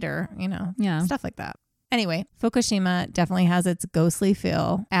decade or, stuff like that. Anyway, Fukushima definitely has its ghostly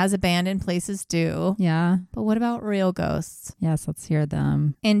feel, as abandoned places do. Yeah. But what about real ghosts? Yes, let's hear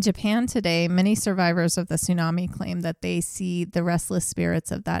them. In Japan today, many survivors of the tsunami claim that they see the restless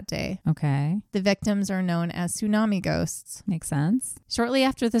spirits of that day. Okay. The victims are known as tsunami ghosts. Makes sense. Shortly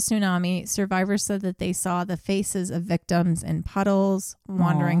after the tsunami, survivors said that they saw the faces of victims in puddles,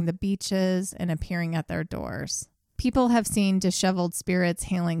 wandering the beaches, and appearing at their doors. People have seen disheveled spirits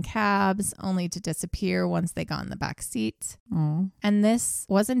hailing cabs only to disappear once they got in the back seat. And this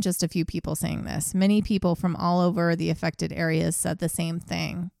wasn't just a few people saying this. Many people from all over the affected areas said the same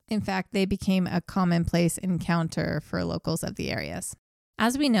thing. In fact, they became a commonplace encounter for locals of the areas.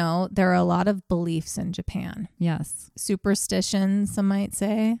 As we know, there are a lot of beliefs in Japan. Yes. Superstitions, some might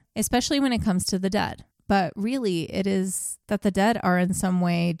say, especially when it comes to the dead. But really, it is that the dead are in some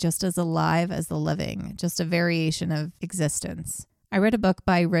way just as alive as the living, just a variation of existence. I read a book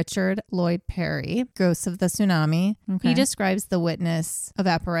by Richard Lloyd Perry, Ghosts of the Tsunami. Okay. He describes the witness of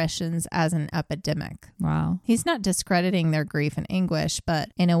apparitions as an epidemic. Wow. He's not discrediting their grief and anguish, but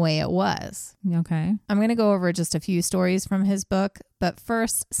in a way it was. Okay. I'm going to go over just a few stories from his book. But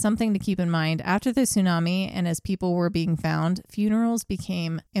first, something to keep in mind. After the tsunami and as people were being found, funerals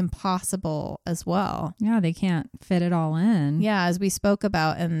became impossible as well. Yeah, they can't fit it all in. Yeah, as we spoke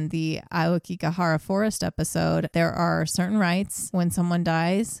about in the Aokigahara Forest episode, there are certain rites when someone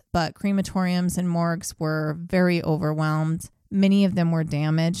dies, but crematoriums and morgues were very overwhelmed. Many of them were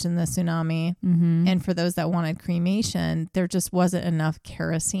damaged in the tsunami. Mm-hmm. And for those that wanted cremation, there just wasn't enough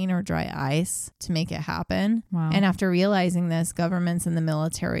kerosene or dry ice to make it happen. Wow. And after realizing this, governments and the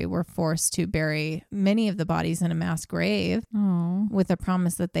military were forced to bury many of the bodies in a mass grave with a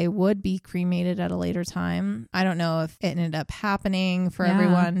promise that they would be cremated at a later time. I don't know if it ended up happening for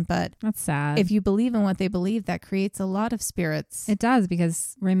everyone, but that's sad. If you believe in what they believe, that creates a lot of spirits. It does,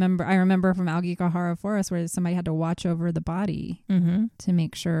 because I remember from Aokigahara Forest where somebody had to watch over the body. To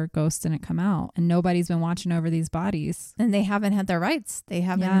make sure ghosts didn't come out, and nobody's been watching over these bodies, and they haven't had their rights. They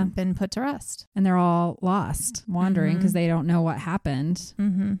haven't been put to rest, and they're all lost, wandering because they don't know what happened.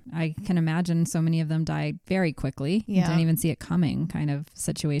 I can imagine so many of them died very quickly. You didn't even see it coming, kind of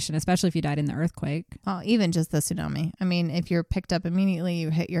situation, especially if you died in the earthquake. Oh, even just the tsunami. I mean, if you're picked up immediately,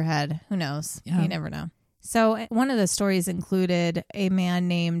 you hit your head, who knows? You never know. So one of the stories included a man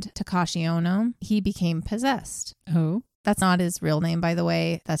named Takashi Ono. He became possessed. Oh. That's not his real name, by the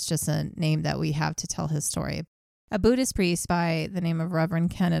way. That's just a name that we have to tell his story. A Buddhist priest by the name of Reverend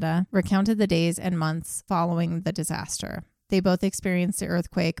Kennedy recounted the days and months following the disaster. They both experienced the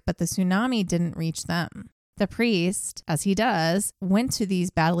earthquake, but the tsunami didn't reach them. The priest, as he does, went to these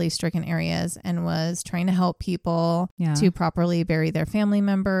badly stricken areas and was trying to help people to properly bury their family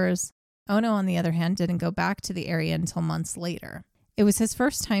members. Ono, on the other hand, didn't go back to the area until months later. It was his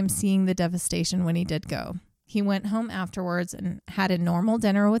first time seeing the devastation when he did go. He went home afterwards and had a normal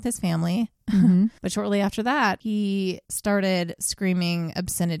dinner with his family. But shortly after that, he started screaming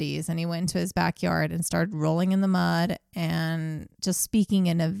obscenities, and he went into his backyard and started rolling in the mud and just speaking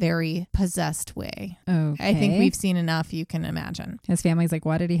in a very possessed way. Okay. I think we've seen enough, you can imagine. His family's like,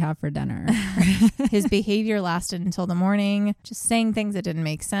 what did he have for dinner? His behavior lasted until the morning, just saying things that didn't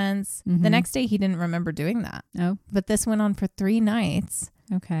make sense. The next day, he didn't remember doing that. Oh. But this went on for 3 nights.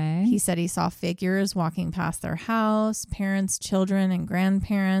 Okay. He said he saw figures walking past their house, parents, children, and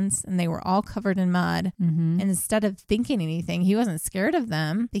grandparents, and they were all covered in mud. And instead of thinking anything, he wasn't scared of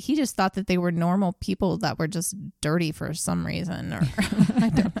them. He just thought that they were normal people that were just dirty for some reason, or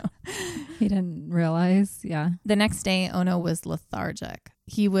I don't know. He didn't realize. Yeah. The next day, Ono was lethargic.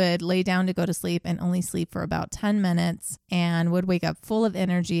 He would lay down to go to sleep and only sleep for about 10 minutes and would wake up full of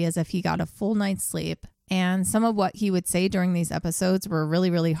energy as if he got a full night's sleep. And some of what he would say during these episodes were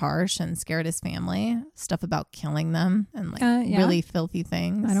really, really harsh and scared his family. Stuff about killing them and really filthy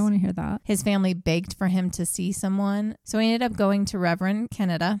things. I don't want to hear that. His family begged for him to see someone. So he ended up going to Reverend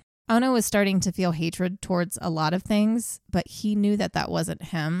Canada. Ono was starting to feel hatred towards a lot of things, but he knew that that wasn't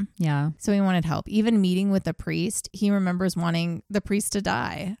him. Yeah. So he wanted help. Even meeting with the priest, he remembers wanting the priest to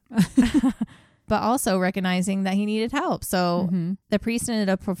die. But also recognizing that he needed help. So the priest ended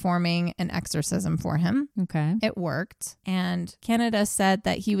up performing an exorcism for him. Okay. It worked. And Canada said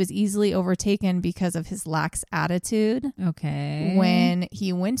that he was easily overtaken because of his lax attitude. Okay. When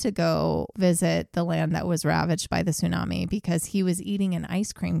he went to go visit the land that was ravaged by the tsunami, because he was eating an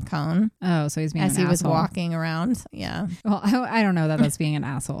ice cream cone. Oh, so he's being as an he was asshole. Walking around. Yeah. Well, I don't know that that's being an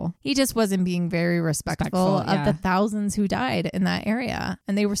asshole. He just wasn't being very respectful of the thousands who died in that area.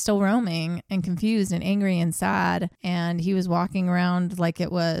 And they were still roaming and confused and angry and sad, and he was walking around like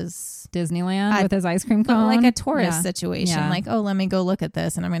it was Disneyland with his ice cream cone, like a tourist situation. Like, oh, let me go look at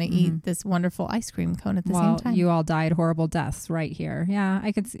this, and I'm going to eat this wonderful ice cream cone at the same time. You all died horrible deaths right here. Yeah,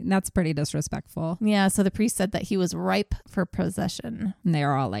 I could see that's pretty disrespectful. Yeah, so the priest said that he was ripe for possession, and they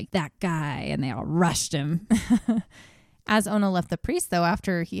were all like, that guy, and they all rushed him. As Ono left the priest, though,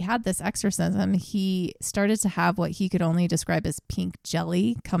 after he had this exorcism, he started to have what he could only describe as pink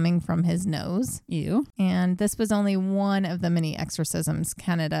jelly coming from his nose. Ew. And this was only one of the many exorcisms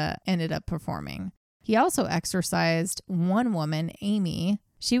Canada ended up performing. He also exorcised one woman, Amy.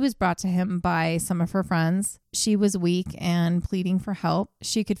 She was brought to him by some of her friends. She was weak and pleading for help.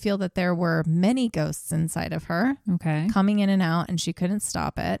 She could feel that there were many ghosts inside of her. Okay. Coming in and out, and she couldn't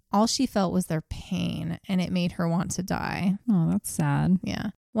stop it. All she felt was their pain, and it made her want to die. Oh, that's sad. Yeah.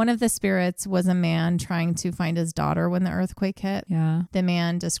 One of the spirits was a man trying to find his daughter when the earthquake hit. Yeah. The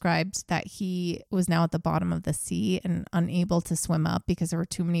man described that he was now at the bottom of the sea and unable to swim up because there were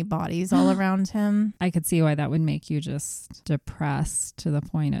too many bodies all around him. I could see why that would make you just depressed to the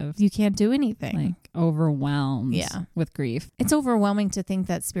point of you can't do anything. Like overwhelmed with grief. It's overwhelming to think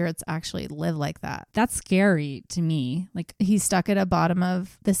that spirits actually live like that. That's scary to me. Like he's stuck at the bottom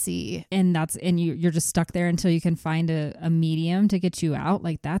of the sea. And you're just stuck there until you can find a medium to get you out.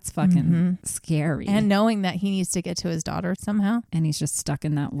 Like that's fucking scary. And knowing that he needs to get to his daughter somehow. And he's just stuck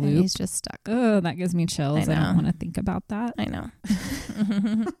in that loop. And he's just stuck. Oh, that gives me chills. I don't want to think about that. I know.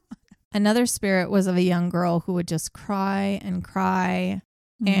 Another spirit was of a young girl who would just cry and cry.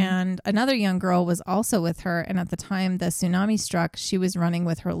 And another young girl was also with her. And at the time the tsunami struck, she was running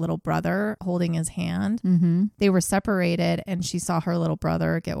with her little brother holding his hand. They were separated and she saw her little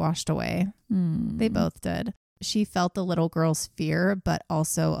brother get washed away. They both did. She felt the little girl's fear, but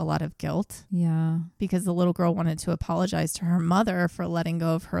also a lot of guilt. Yeah. Because the little girl wanted to apologize to her mother for letting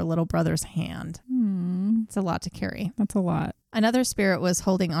go of her little brother's hand. It's a lot to carry. That's a lot. Another spirit was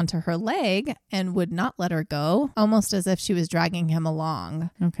holding onto her leg and would not let her go, almost as if she was dragging him along.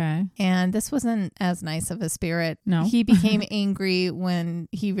 Okay. And this wasn't as nice of a spirit. No. He became angry when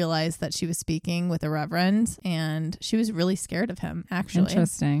he realized that she was speaking with a reverend, and she was really scared of him, actually.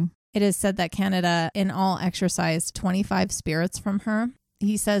 Interesting. It is said that Canada in all exorcised 25 spirits from her.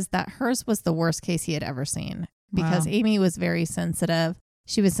 He says that hers was the worst case he had ever seen because Amy was very sensitive.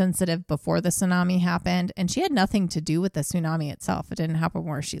 She was sensitive before the tsunami happened, and she had nothing to do with the tsunami itself. It didn't happen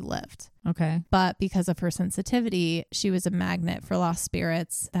where she lived. Okay. But because of her sensitivity, she was a magnet for lost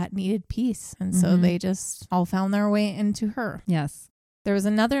spirits that needed peace. And so they just all found their way into her. Yes. There was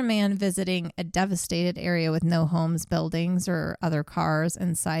another man visiting a devastated area with no homes, buildings, or other cars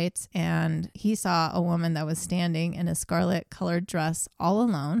in sight. And he saw a woman that was standing in a scarlet colored dress all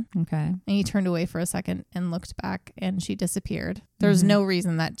alone. Okay. And he turned away for a second and looked back, and she disappeared. There's no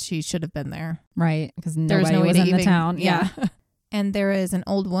reason that she should have been there. Right. Because nobody was in the town. Yeah. And there is an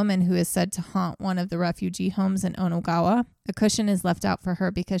old woman who is said to haunt one of the refugee homes in Onagawa. A cushion is left out for her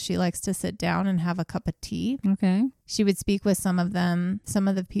because she likes to sit down and have a cup of tea. Okay. She would speak with some of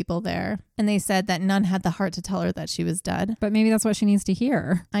the people there, and they said that none had the heart to tell her that she was dead. But maybe that's what she needs to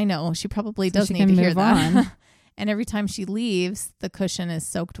hear. I know. She probably does need to hear that. And every time she leaves, the cushion is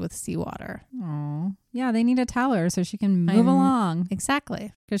soaked with seawater. Oh, yeah. They need to tell her so she can move along.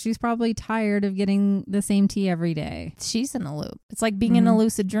 Exactly. Because she's probably tired of getting the same tea every day. She's in a loop. It's like being in a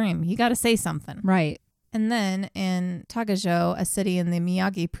lucid dream. You got to say something. Right. And then in Tagajo, a city in the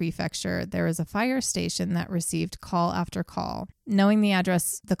Miyagi prefecture, there was a fire station that received call after call. Knowing the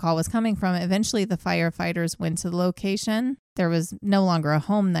address the call was coming from, eventually the firefighters went to the location. There was no longer a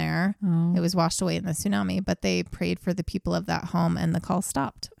home there. Oh. It was washed away in the tsunami, but they prayed for the people of that home, and the call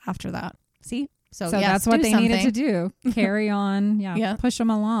stopped after that. See? So yes, that's what they needed to do. Carry on. Yeah. Push them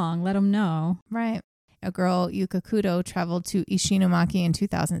along. Let them know. Right. a girl, Yuka Kudo, traveled to Ishinomaki in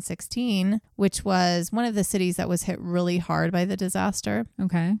 2016, which was one of the cities that was hit really hard by the disaster.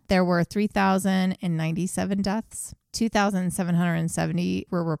 Okay. There were 3,097 deaths. 2,770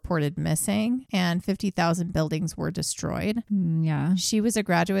 were reported missing, and 50,000 buildings were destroyed. Yeah. She was a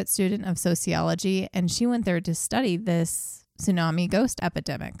graduate student of sociology, and she went there to study this tsunami ghost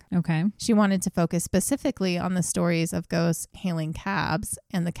epidemic. Okay. She wanted to focus specifically on the stories of ghosts hailing cabs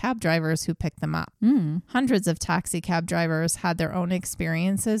and the cab drivers who picked them up. Hundreds of taxi cab drivers had their own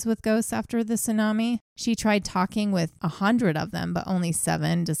experiences with ghosts after the tsunami. She tried talking with 100 of them, but only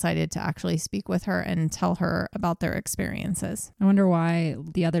 7 decided to actually speak with her and tell her about their experiences. I wonder why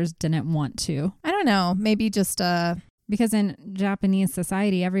the others didn't want to. I don't know. Maybe just because in Japanese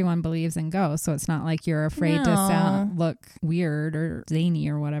society, everyone believes in ghosts. So it's not like you're afraid to look weird or zany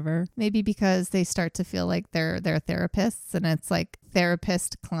or whatever. Maybe because they start to feel like they're therapists, and it's like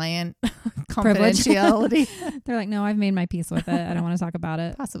therapist-client confidentiality. They're like, no, I've made my peace with it. I don't want to talk about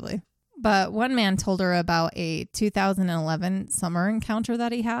it. Possibly. But one man told her about a 2011 summer encounter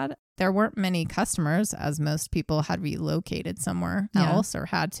that he had. There weren't many customers, as most people had relocated somewhere else or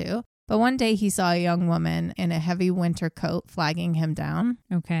had to. But one day he saw a young woman in a heavy winter coat flagging him down.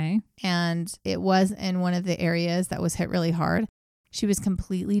 Okay. And it was in one of the areas that was hit really hard. She was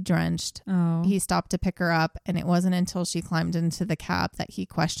completely drenched. Oh. He stopped to pick her up, and it wasn't until she climbed into the cab that he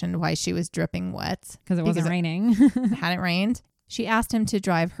questioned why she was dripping wet. Because it wasn't raining. It hadn't rained. She asked him to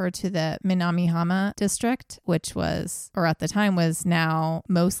drive her to the Minamihama district, which was, or at the time was now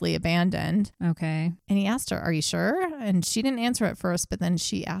mostly abandoned. Okay. And he asked her, "Are you sure?" And she didn't answer at first, but then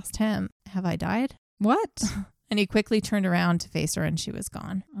she asked him, "Have I died?" What? And he quickly turned around to face her, and she was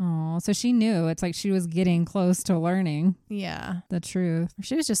gone. Oh, so she knew. It's like she was getting close to learning. Yeah. The truth.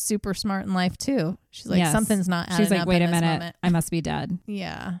 She was just super smart in life too. She's like, something's not adding up. She's like, wait a minute, moment. I must be dead.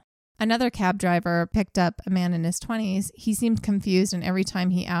 Yeah. Another cab driver picked up a man in his 20s. He seemed confused, and every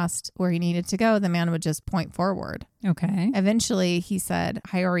time he asked where he needed to go, the man would just point forward. Okay. Eventually, he said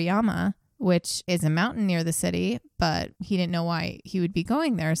Hayoriyama, which is a mountain near the city, but he didn't know why he would be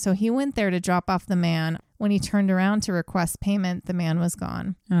going there. So he went there to drop off the man. When he turned around to request payment, the man was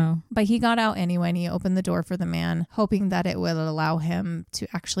gone. Oh. But he got out anyway, and he opened the door for the man, hoping that it would allow him to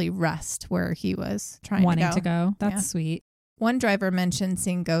actually rest where he was wanting to go. That's sweet. One driver mentioned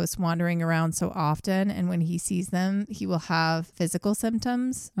seeing ghosts wandering around so often, and when he sees them, he will have physical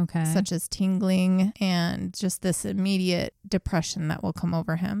symptoms, such as tingling and just this immediate depression that will come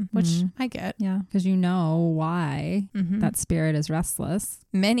over him, which I get. Yeah, because you know why that spirit is restless.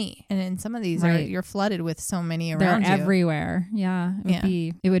 Many, and in some of these, you're flooded with so many around you. They're everywhere. Yeah,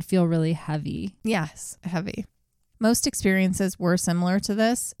 it would feel really heavy. Yes, heavy. Most experiences were similar to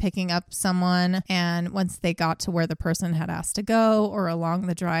this, picking up someone, and once they got to where the person had asked to go or along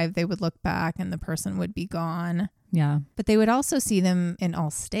the drive, they would look back and the person would be gone. Yeah. But they would also see them in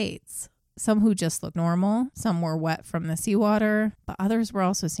all states. Some who just looked normal, some were wet from the seawater, but others were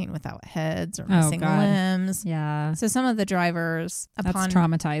also seen without heads or missing limbs. Yeah. So some of the drivers... That's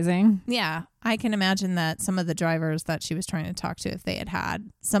traumatizing. Yeah. I can imagine that some of the drivers that she was trying to talk to, if they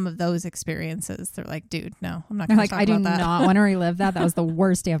had some of those experiences, they're like, dude, no, I'm not going to talk about that. I do not want to relive that. That was the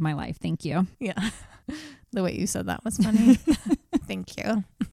worst day of my life. Thank you. Yeah. The way you said that was funny. Thank you.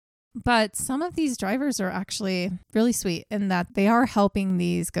 But some of these drivers are actually really sweet in that they are helping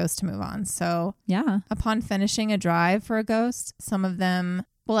these ghosts to move on. So yeah, upon finishing a drive for a ghost, some of them,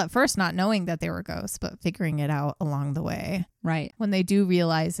 well, at first not knowing that they were ghosts, but figuring it out along the way. Right. When they do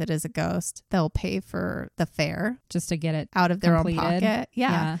realize it is a ghost, they'll pay for the fare just to get it out of their completed. own pocket.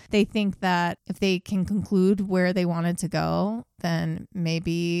 Yeah. They think that if they can conclude where they wanted to go, then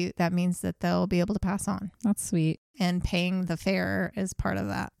maybe that means that they'll be able to pass on. That's sweet. And paying the fare is part of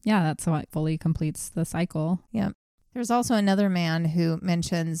that. Yeah, that's what fully completes the cycle. Yep. There's also another man who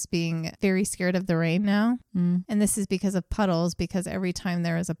mentions being very scared of the rain now. And this is because of puddles, because every time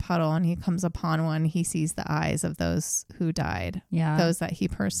there is a puddle and he comes upon one, he sees the eyes of those who died. Yeah. Those that he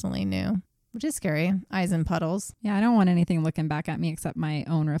personally knew, which is scary. Eyes in puddles. Yeah, I don't want anything looking back at me except my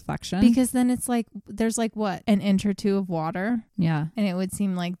own reflection. Because then it's like, there's like what, an inch or two of water? Yeah. And it would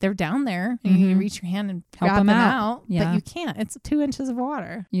seem like they're down there and you can reach your hand and help grab them out. Yeah. But you can't. It's 2 inches of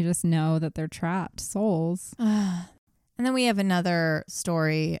water. You just know that they're trapped souls. And then we have another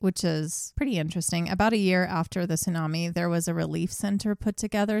story, which is pretty interesting. About a year after the tsunami, there was a relief center put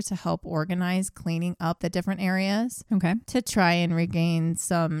together to help organize cleaning up the different areas. Okay. To try and regain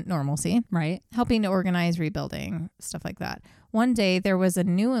some normalcy. Right. Helping to organize rebuilding, stuff like that. One day, there was a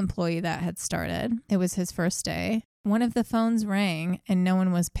new employee that had started. It was his first day. One of the phones rang and no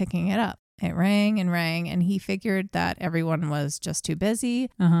one was picking it up. It rang and rang, and he figured that everyone was just too busy.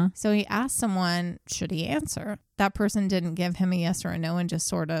 So he asked someone, should he answer? That person didn't give him a yes or a no and just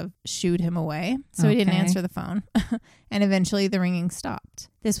sort of shooed him away. So he didn't answer the phone. And eventually the ringing stopped.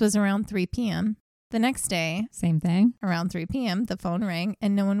 This was around 3 p.m. The next day, same thing. Around 3 p.m., the phone rang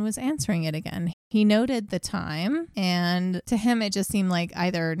and no one was answering it again. He noted the time, and to him, it just seemed like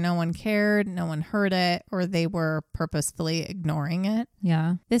either no one cared, no one heard it, or they were purposefully ignoring it.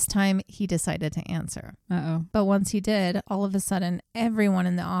 Yeah. This time, he decided to answer. Uh-oh. But once he did, all of a sudden, everyone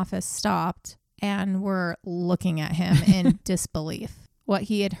in the office stopped and were looking at him in disbelief. What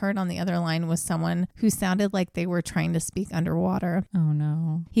he had heard on the other line was someone who sounded like they were trying to speak underwater. Oh,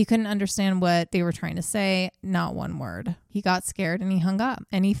 no. He couldn't understand what they were trying to say, not one word. He got scared and he hung up.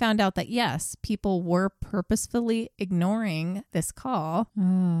 And he found out that, yes, people were purposefully ignoring this call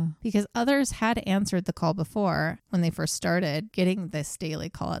because others had answered the call before when they first started getting this daily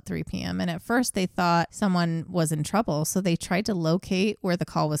call at 3 p.m. And at first they thought someone was in trouble. So they tried to locate where the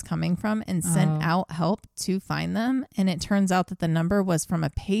call was coming from and sent out help to find them. And it turns out that the number was from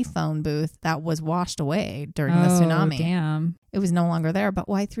a payphone booth that was washed away during the tsunami. Damn. It was no longer there. But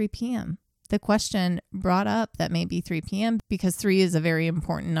why 3 p.m.? The question brought up that maybe 3 p.m. because 3 is a very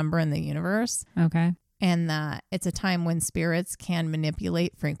important number in the universe. Okay. And that it's a time when spirits can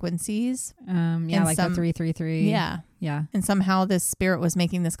manipulate frequencies. Yeah, like the 333. Yeah. Yeah. And somehow this spirit was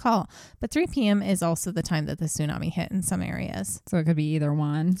making this call. But 3 p.m. is also the time that the tsunami hit in some areas. So it could be either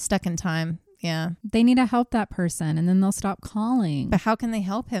one. Stuck in time. Yeah. They need to help that person and then they'll stop calling. But how can they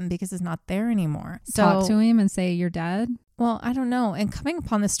help him because it's not there anymore? Talk to him and say, you're dead? Well, I don't know. And coming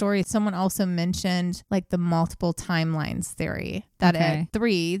upon the story, someone also mentioned like the multiple timelines theory that at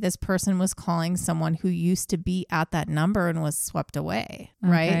 3, this person was calling someone who used to be at that number and was swept away.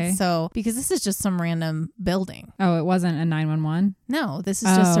 Right. So because this is just some random building. Oh, it wasn't a 911? No, this is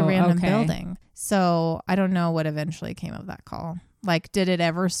just a random building. So I don't know what eventually came of that call. Like, did it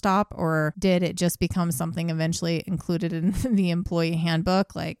ever stop or did it just become something eventually included in the employee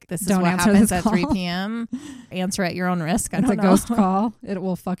handbook? Like, this is what happens at 3 p.m. Answer at your own risk. I don't know. It's a ghost call. It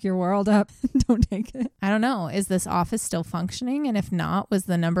will fuck your world up. Don't take it. I don't know. Is this office still functioning? And if not, was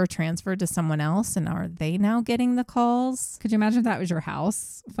the number transferred to someone else? And are they now getting the calls? Could you imagine if that was your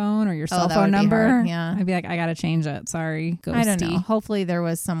house phone or your cell phone number? Yeah. I'd be like, I got to change it. Sorry. Ghosty. I don't know. Hopefully there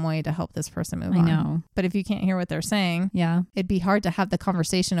was some way to help this person move on. I know. But if you can't hear what they're saying, yeah, it'd be hard to have the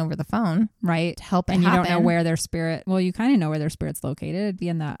conversation over the phone. Right. To help it and happen. You don't know where their spirit, well, you kind of know where their spirit's located. It'd be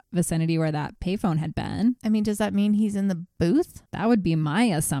in that vicinity where that payphone had been. I mean, does that mean he's in the booth? That would be my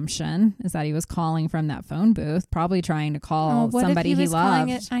assumption, is that he was calling from that phone booth, probably trying to call somebody he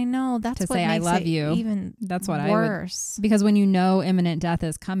loved. I know. That's to what say, makes I love it you. Even that's what worse. I would. Because when you know imminent death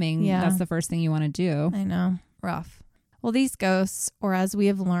is coming, that's the first thing you want to do. I know. Rough. Well, these ghosts, or as we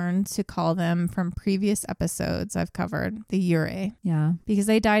have learned to call them from previous episodes I've covered, the Yurei. Yeah. Because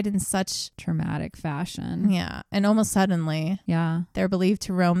they died in such traumatic fashion. Yeah. And almost suddenly. Yeah. They're believed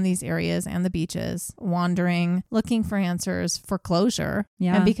to roam these areas and the beaches, wandering, looking for answers, for closure.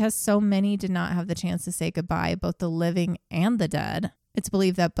 Yeah. And because so many did not have the chance to say goodbye, both the living and the dead, it's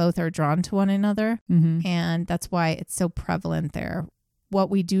believed that both are drawn to one another. Mm-hmm. And that's why it's so prevalent there. What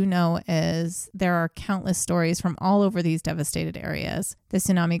we do know is there are countless stories from all over these devastated areas. The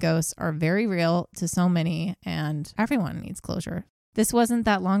tsunami ghosts are very real to so many, and everyone needs closure. This wasn't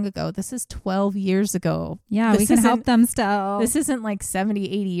that long ago. This is 12 years ago. Yeah, we can help them still. This isn't like 70,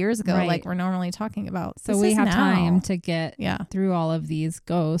 80 years ago like we're normally talking about. So we have time to get through all of these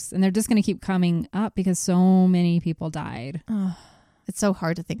ghosts, and they're just going to keep coming up because so many people died. Oh, it's so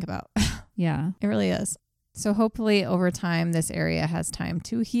hard to think about. Yeah. It really is. So hopefully over time, this area has time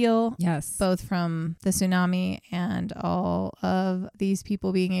to heal. Yes. Both from the tsunami and all of these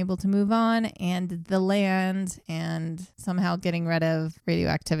people being able to move on, and the land, and somehow getting rid of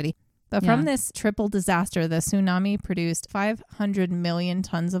radioactivity. But from this triple disaster, the tsunami produced 500 million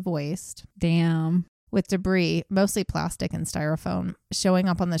tons of waste. Damn. With debris, mostly plastic and styrofoam, showing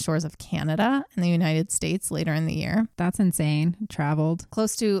up on the shores of Canada and the United States later in the year. That's insane. Traveled.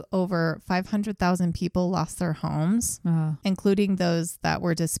 Close to over 500,000 people lost their homes, including those that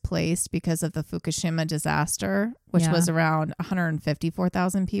were displaced because of the Fukushima disaster, which was around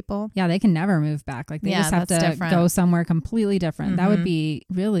 154,000 people. Yeah, they can never move back. Like they just have to go somewhere completely different. Mm-hmm. That would be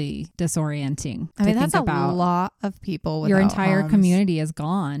really disorienting. I mean, that's a lot of people. Your entire community is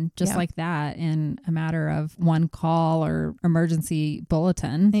gone just like that in a matter of one call or emergency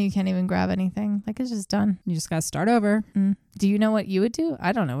bulletin. And you can't even grab anything. Like, it's just done. You just got to start over. Do you know what you would do?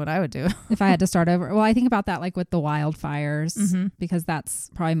 I don't know what I would do. If I had to start over. Well, I think about that like with the wildfires because that's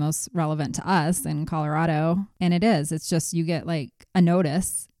probably most relevant to us in Colorado. And it is. It's just you get like a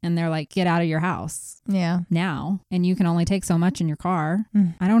notice and they're like, get out of your house. Yeah. Now. And you can only take so much in your car.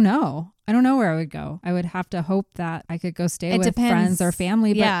 I don't know. I don't know where I would go. I would have to hope that I could go stay with friends or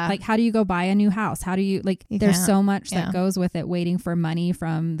family. But like, how do you go buy a new house? How do you like, there's so much that goes with it, waiting for money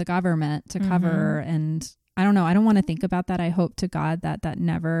from the government to cover. And I don't know. I don't want to think about that. I hope to God that that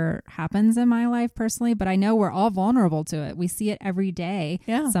never happens in my life personally, but I know we're all vulnerable to it. We see it every day.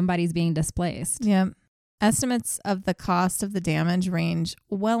 Yeah. Somebody's being displaced. Yeah. Estimates of the cost of the damage range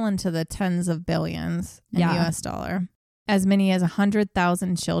well into the tens of billions in US dollar. As many as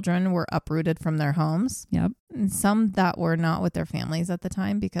 100,000 children were uprooted from their homes. Yep. And some that were not with their families at the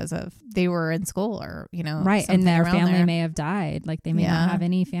time because of they were in school or, you know. Right. And their family may have died. Like they may not have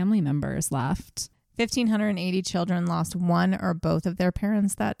any family members left. 1,580 children lost one or both of their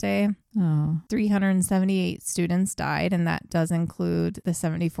parents that day. 378 students died, and that does include the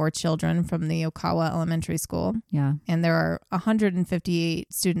 74 children from the Okawa Elementary School. Yeah. And there are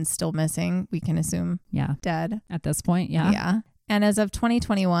 158 students still missing, we can assume dead. At this point, yeah. And as of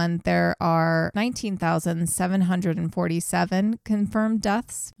 2021, there are 19,747 confirmed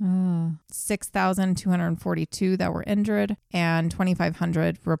deaths, 6,242 that were injured, and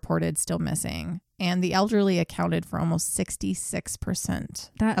 2,500 reported still missing. And the elderly accounted for almost 66%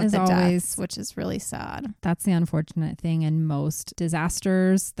 of the deaths, which is really sad. That's the unfortunate thing in most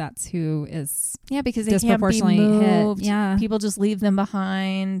disasters. That's who is because they disproportionately can't be moved. hit. Yeah. People just leave them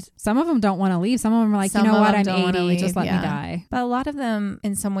behind. Some of them don't want to leave. Some of them are like, you know what, I'm 80, just let me die. But a lot of them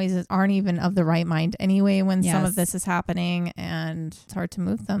in some ways aren't even of the right mind anyway when some of this is happening, and it's hard to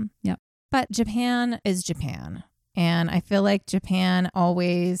move them. Yep. But Japan is Japan. And I feel like Japan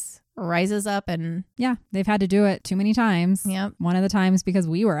always rises up and they've had to do it too many times. Yep. One of the times because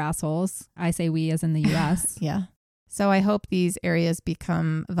we were assholes. I say we as in the US. So I hope these areas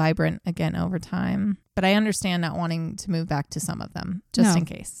become vibrant again over time. But I understand not wanting to move back to some of them just in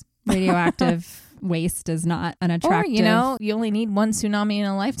case. Radioactive waste is not an attractive. Or, you know, you only need one tsunami in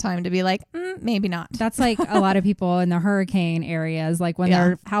a lifetime to be like, maybe not. That's like a lot of people in the hurricane areas. Like when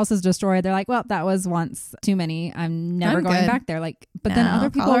their house is destroyed, they're like, well, that was once too many. I'm never going back there. Like, but then other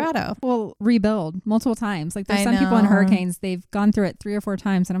people will rebuild multiple times. Like there's some people in hurricanes, they've gone through it 3 or 4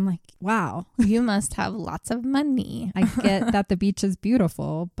 times. And I'm like, wow. You must have lots of money. I get that the beach is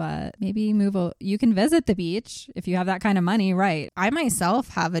beautiful, but maybe you can visit the beach if you have that kind of money, right? I myself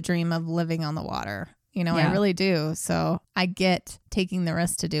have a dream of living on the water. You know, I really do. So I get taking the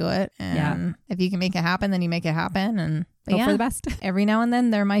risk to do it. And if you can make it happen, then you make it happen. And hope for the best. Every now and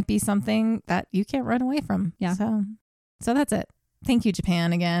then there might be something that you can't run away from. Yeah. So that's it. Thank you,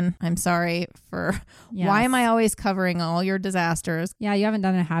 Japan, again. I'm sorry for why am I always covering all your disasters? Yeah, you haven't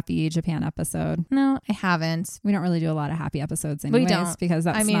done a happy Japan episode. No, I haven't. We don't really do a lot of happy episodes anyways. We don't. Because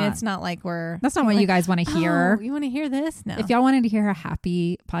that's it's not like that's not what you guys want to hear. Oh, you want to hear this? No. If y'all wanted to hear a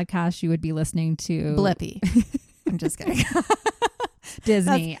happy podcast, you would be listening to Blippi. I'm just kidding.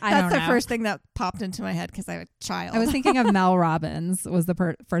 Disney. That's the first thing that popped into my head because I have a child. I was thinking of Mel Robbins was the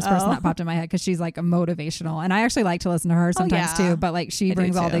first person that popped in my head because she's like a motivational, and I actually like to listen to her sometimes too. But like she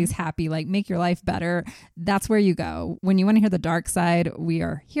brings all these happy, like make your life better. That's where you go when you want to hear the dark side. We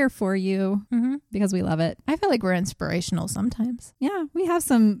are here for you because we love it. I feel like we're inspirational sometimes. Yeah, we have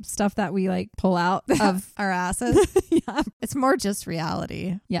some stuff that we like pull out of our asses. It's more just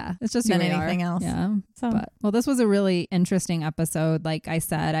reality. Yeah, it's just than anything else. Yeah. Well, this was a really interesting episode. Like I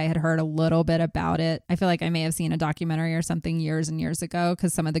said, I had heard a little bit about it. I feel like I may have seen a documentary or something years and years ago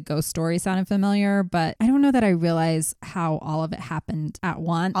because some of the ghost stories sounded familiar, but I don't know that I realized how all of it happened at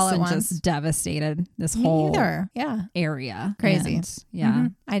once just devastated this whole area. Crazy.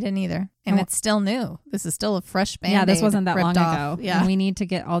 And, I didn't either. And it's still new. This is still a fresh band. Yeah, this wasn't that long ago. Yeah. And we need to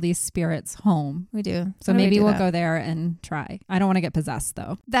get all these spirits home. We do. So maybe we'll go there and try. I don't want to get possessed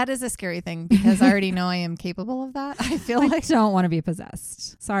though. That is a scary thing because I already know I am capable of that. I feel like I don't want to be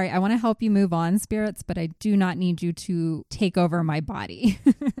possessed. Sorry, I want to help you move on, spirits, but I do not need you to take over my body.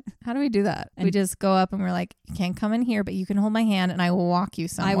 How do we do that? We just go up and we're like, you can't come in here, but you can hold my hand and I will walk you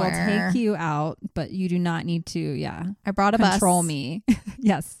somewhere. I will take you out, but you do not need to, I brought a bus. Control me.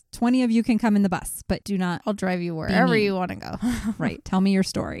 Yes. 20 of you can come in the bus, but do not. I'll drive you wherever you want to go. Right. Tell me your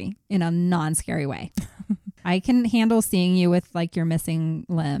story in a non-scary way. I can handle seeing you with like your missing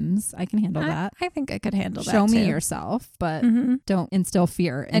limbs. I can handle that. I think I could handle that. Show me yourself, but don't instill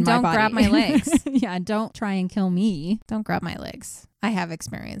fear in my body. And don't grab my legs. Yeah, don't try and kill me. Don't grab my legs. I have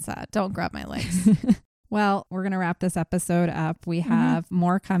experienced that. Don't grab my legs. Well, we're going to wrap this episode up. We have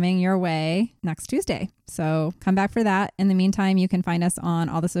more coming your way next Tuesday. So come back for that. In the meantime, you can find us on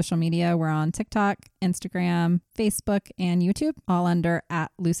all the social media. We're on TikTok, Instagram, Facebook, and YouTube, all under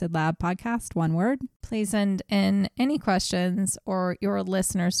 @LucidLabPodcast, one word. Please send in any questions or your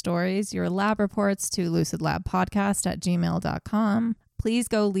listener stories, your lab reports to lucidlabpodcast@gmail.com. Please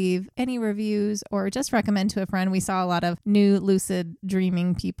go leave any reviews or just recommend to a friend. We saw a lot of new lucid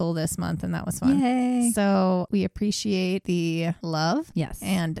dreaming people this month, and that was fun. Yay. So we appreciate the love. Yes.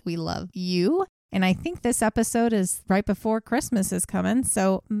 And we love you. And I think this episode is right before Christmas is coming.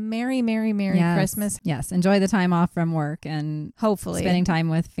 So Merry Christmas. Yes. Enjoy the time off from work and hopefully spending time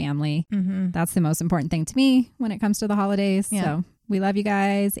with family. Mm-hmm. That's the most important thing to me when it comes to the holidays. Yeah. So we love you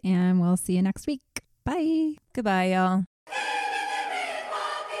guys, and we'll see you next week. Bye. Goodbye, y'all.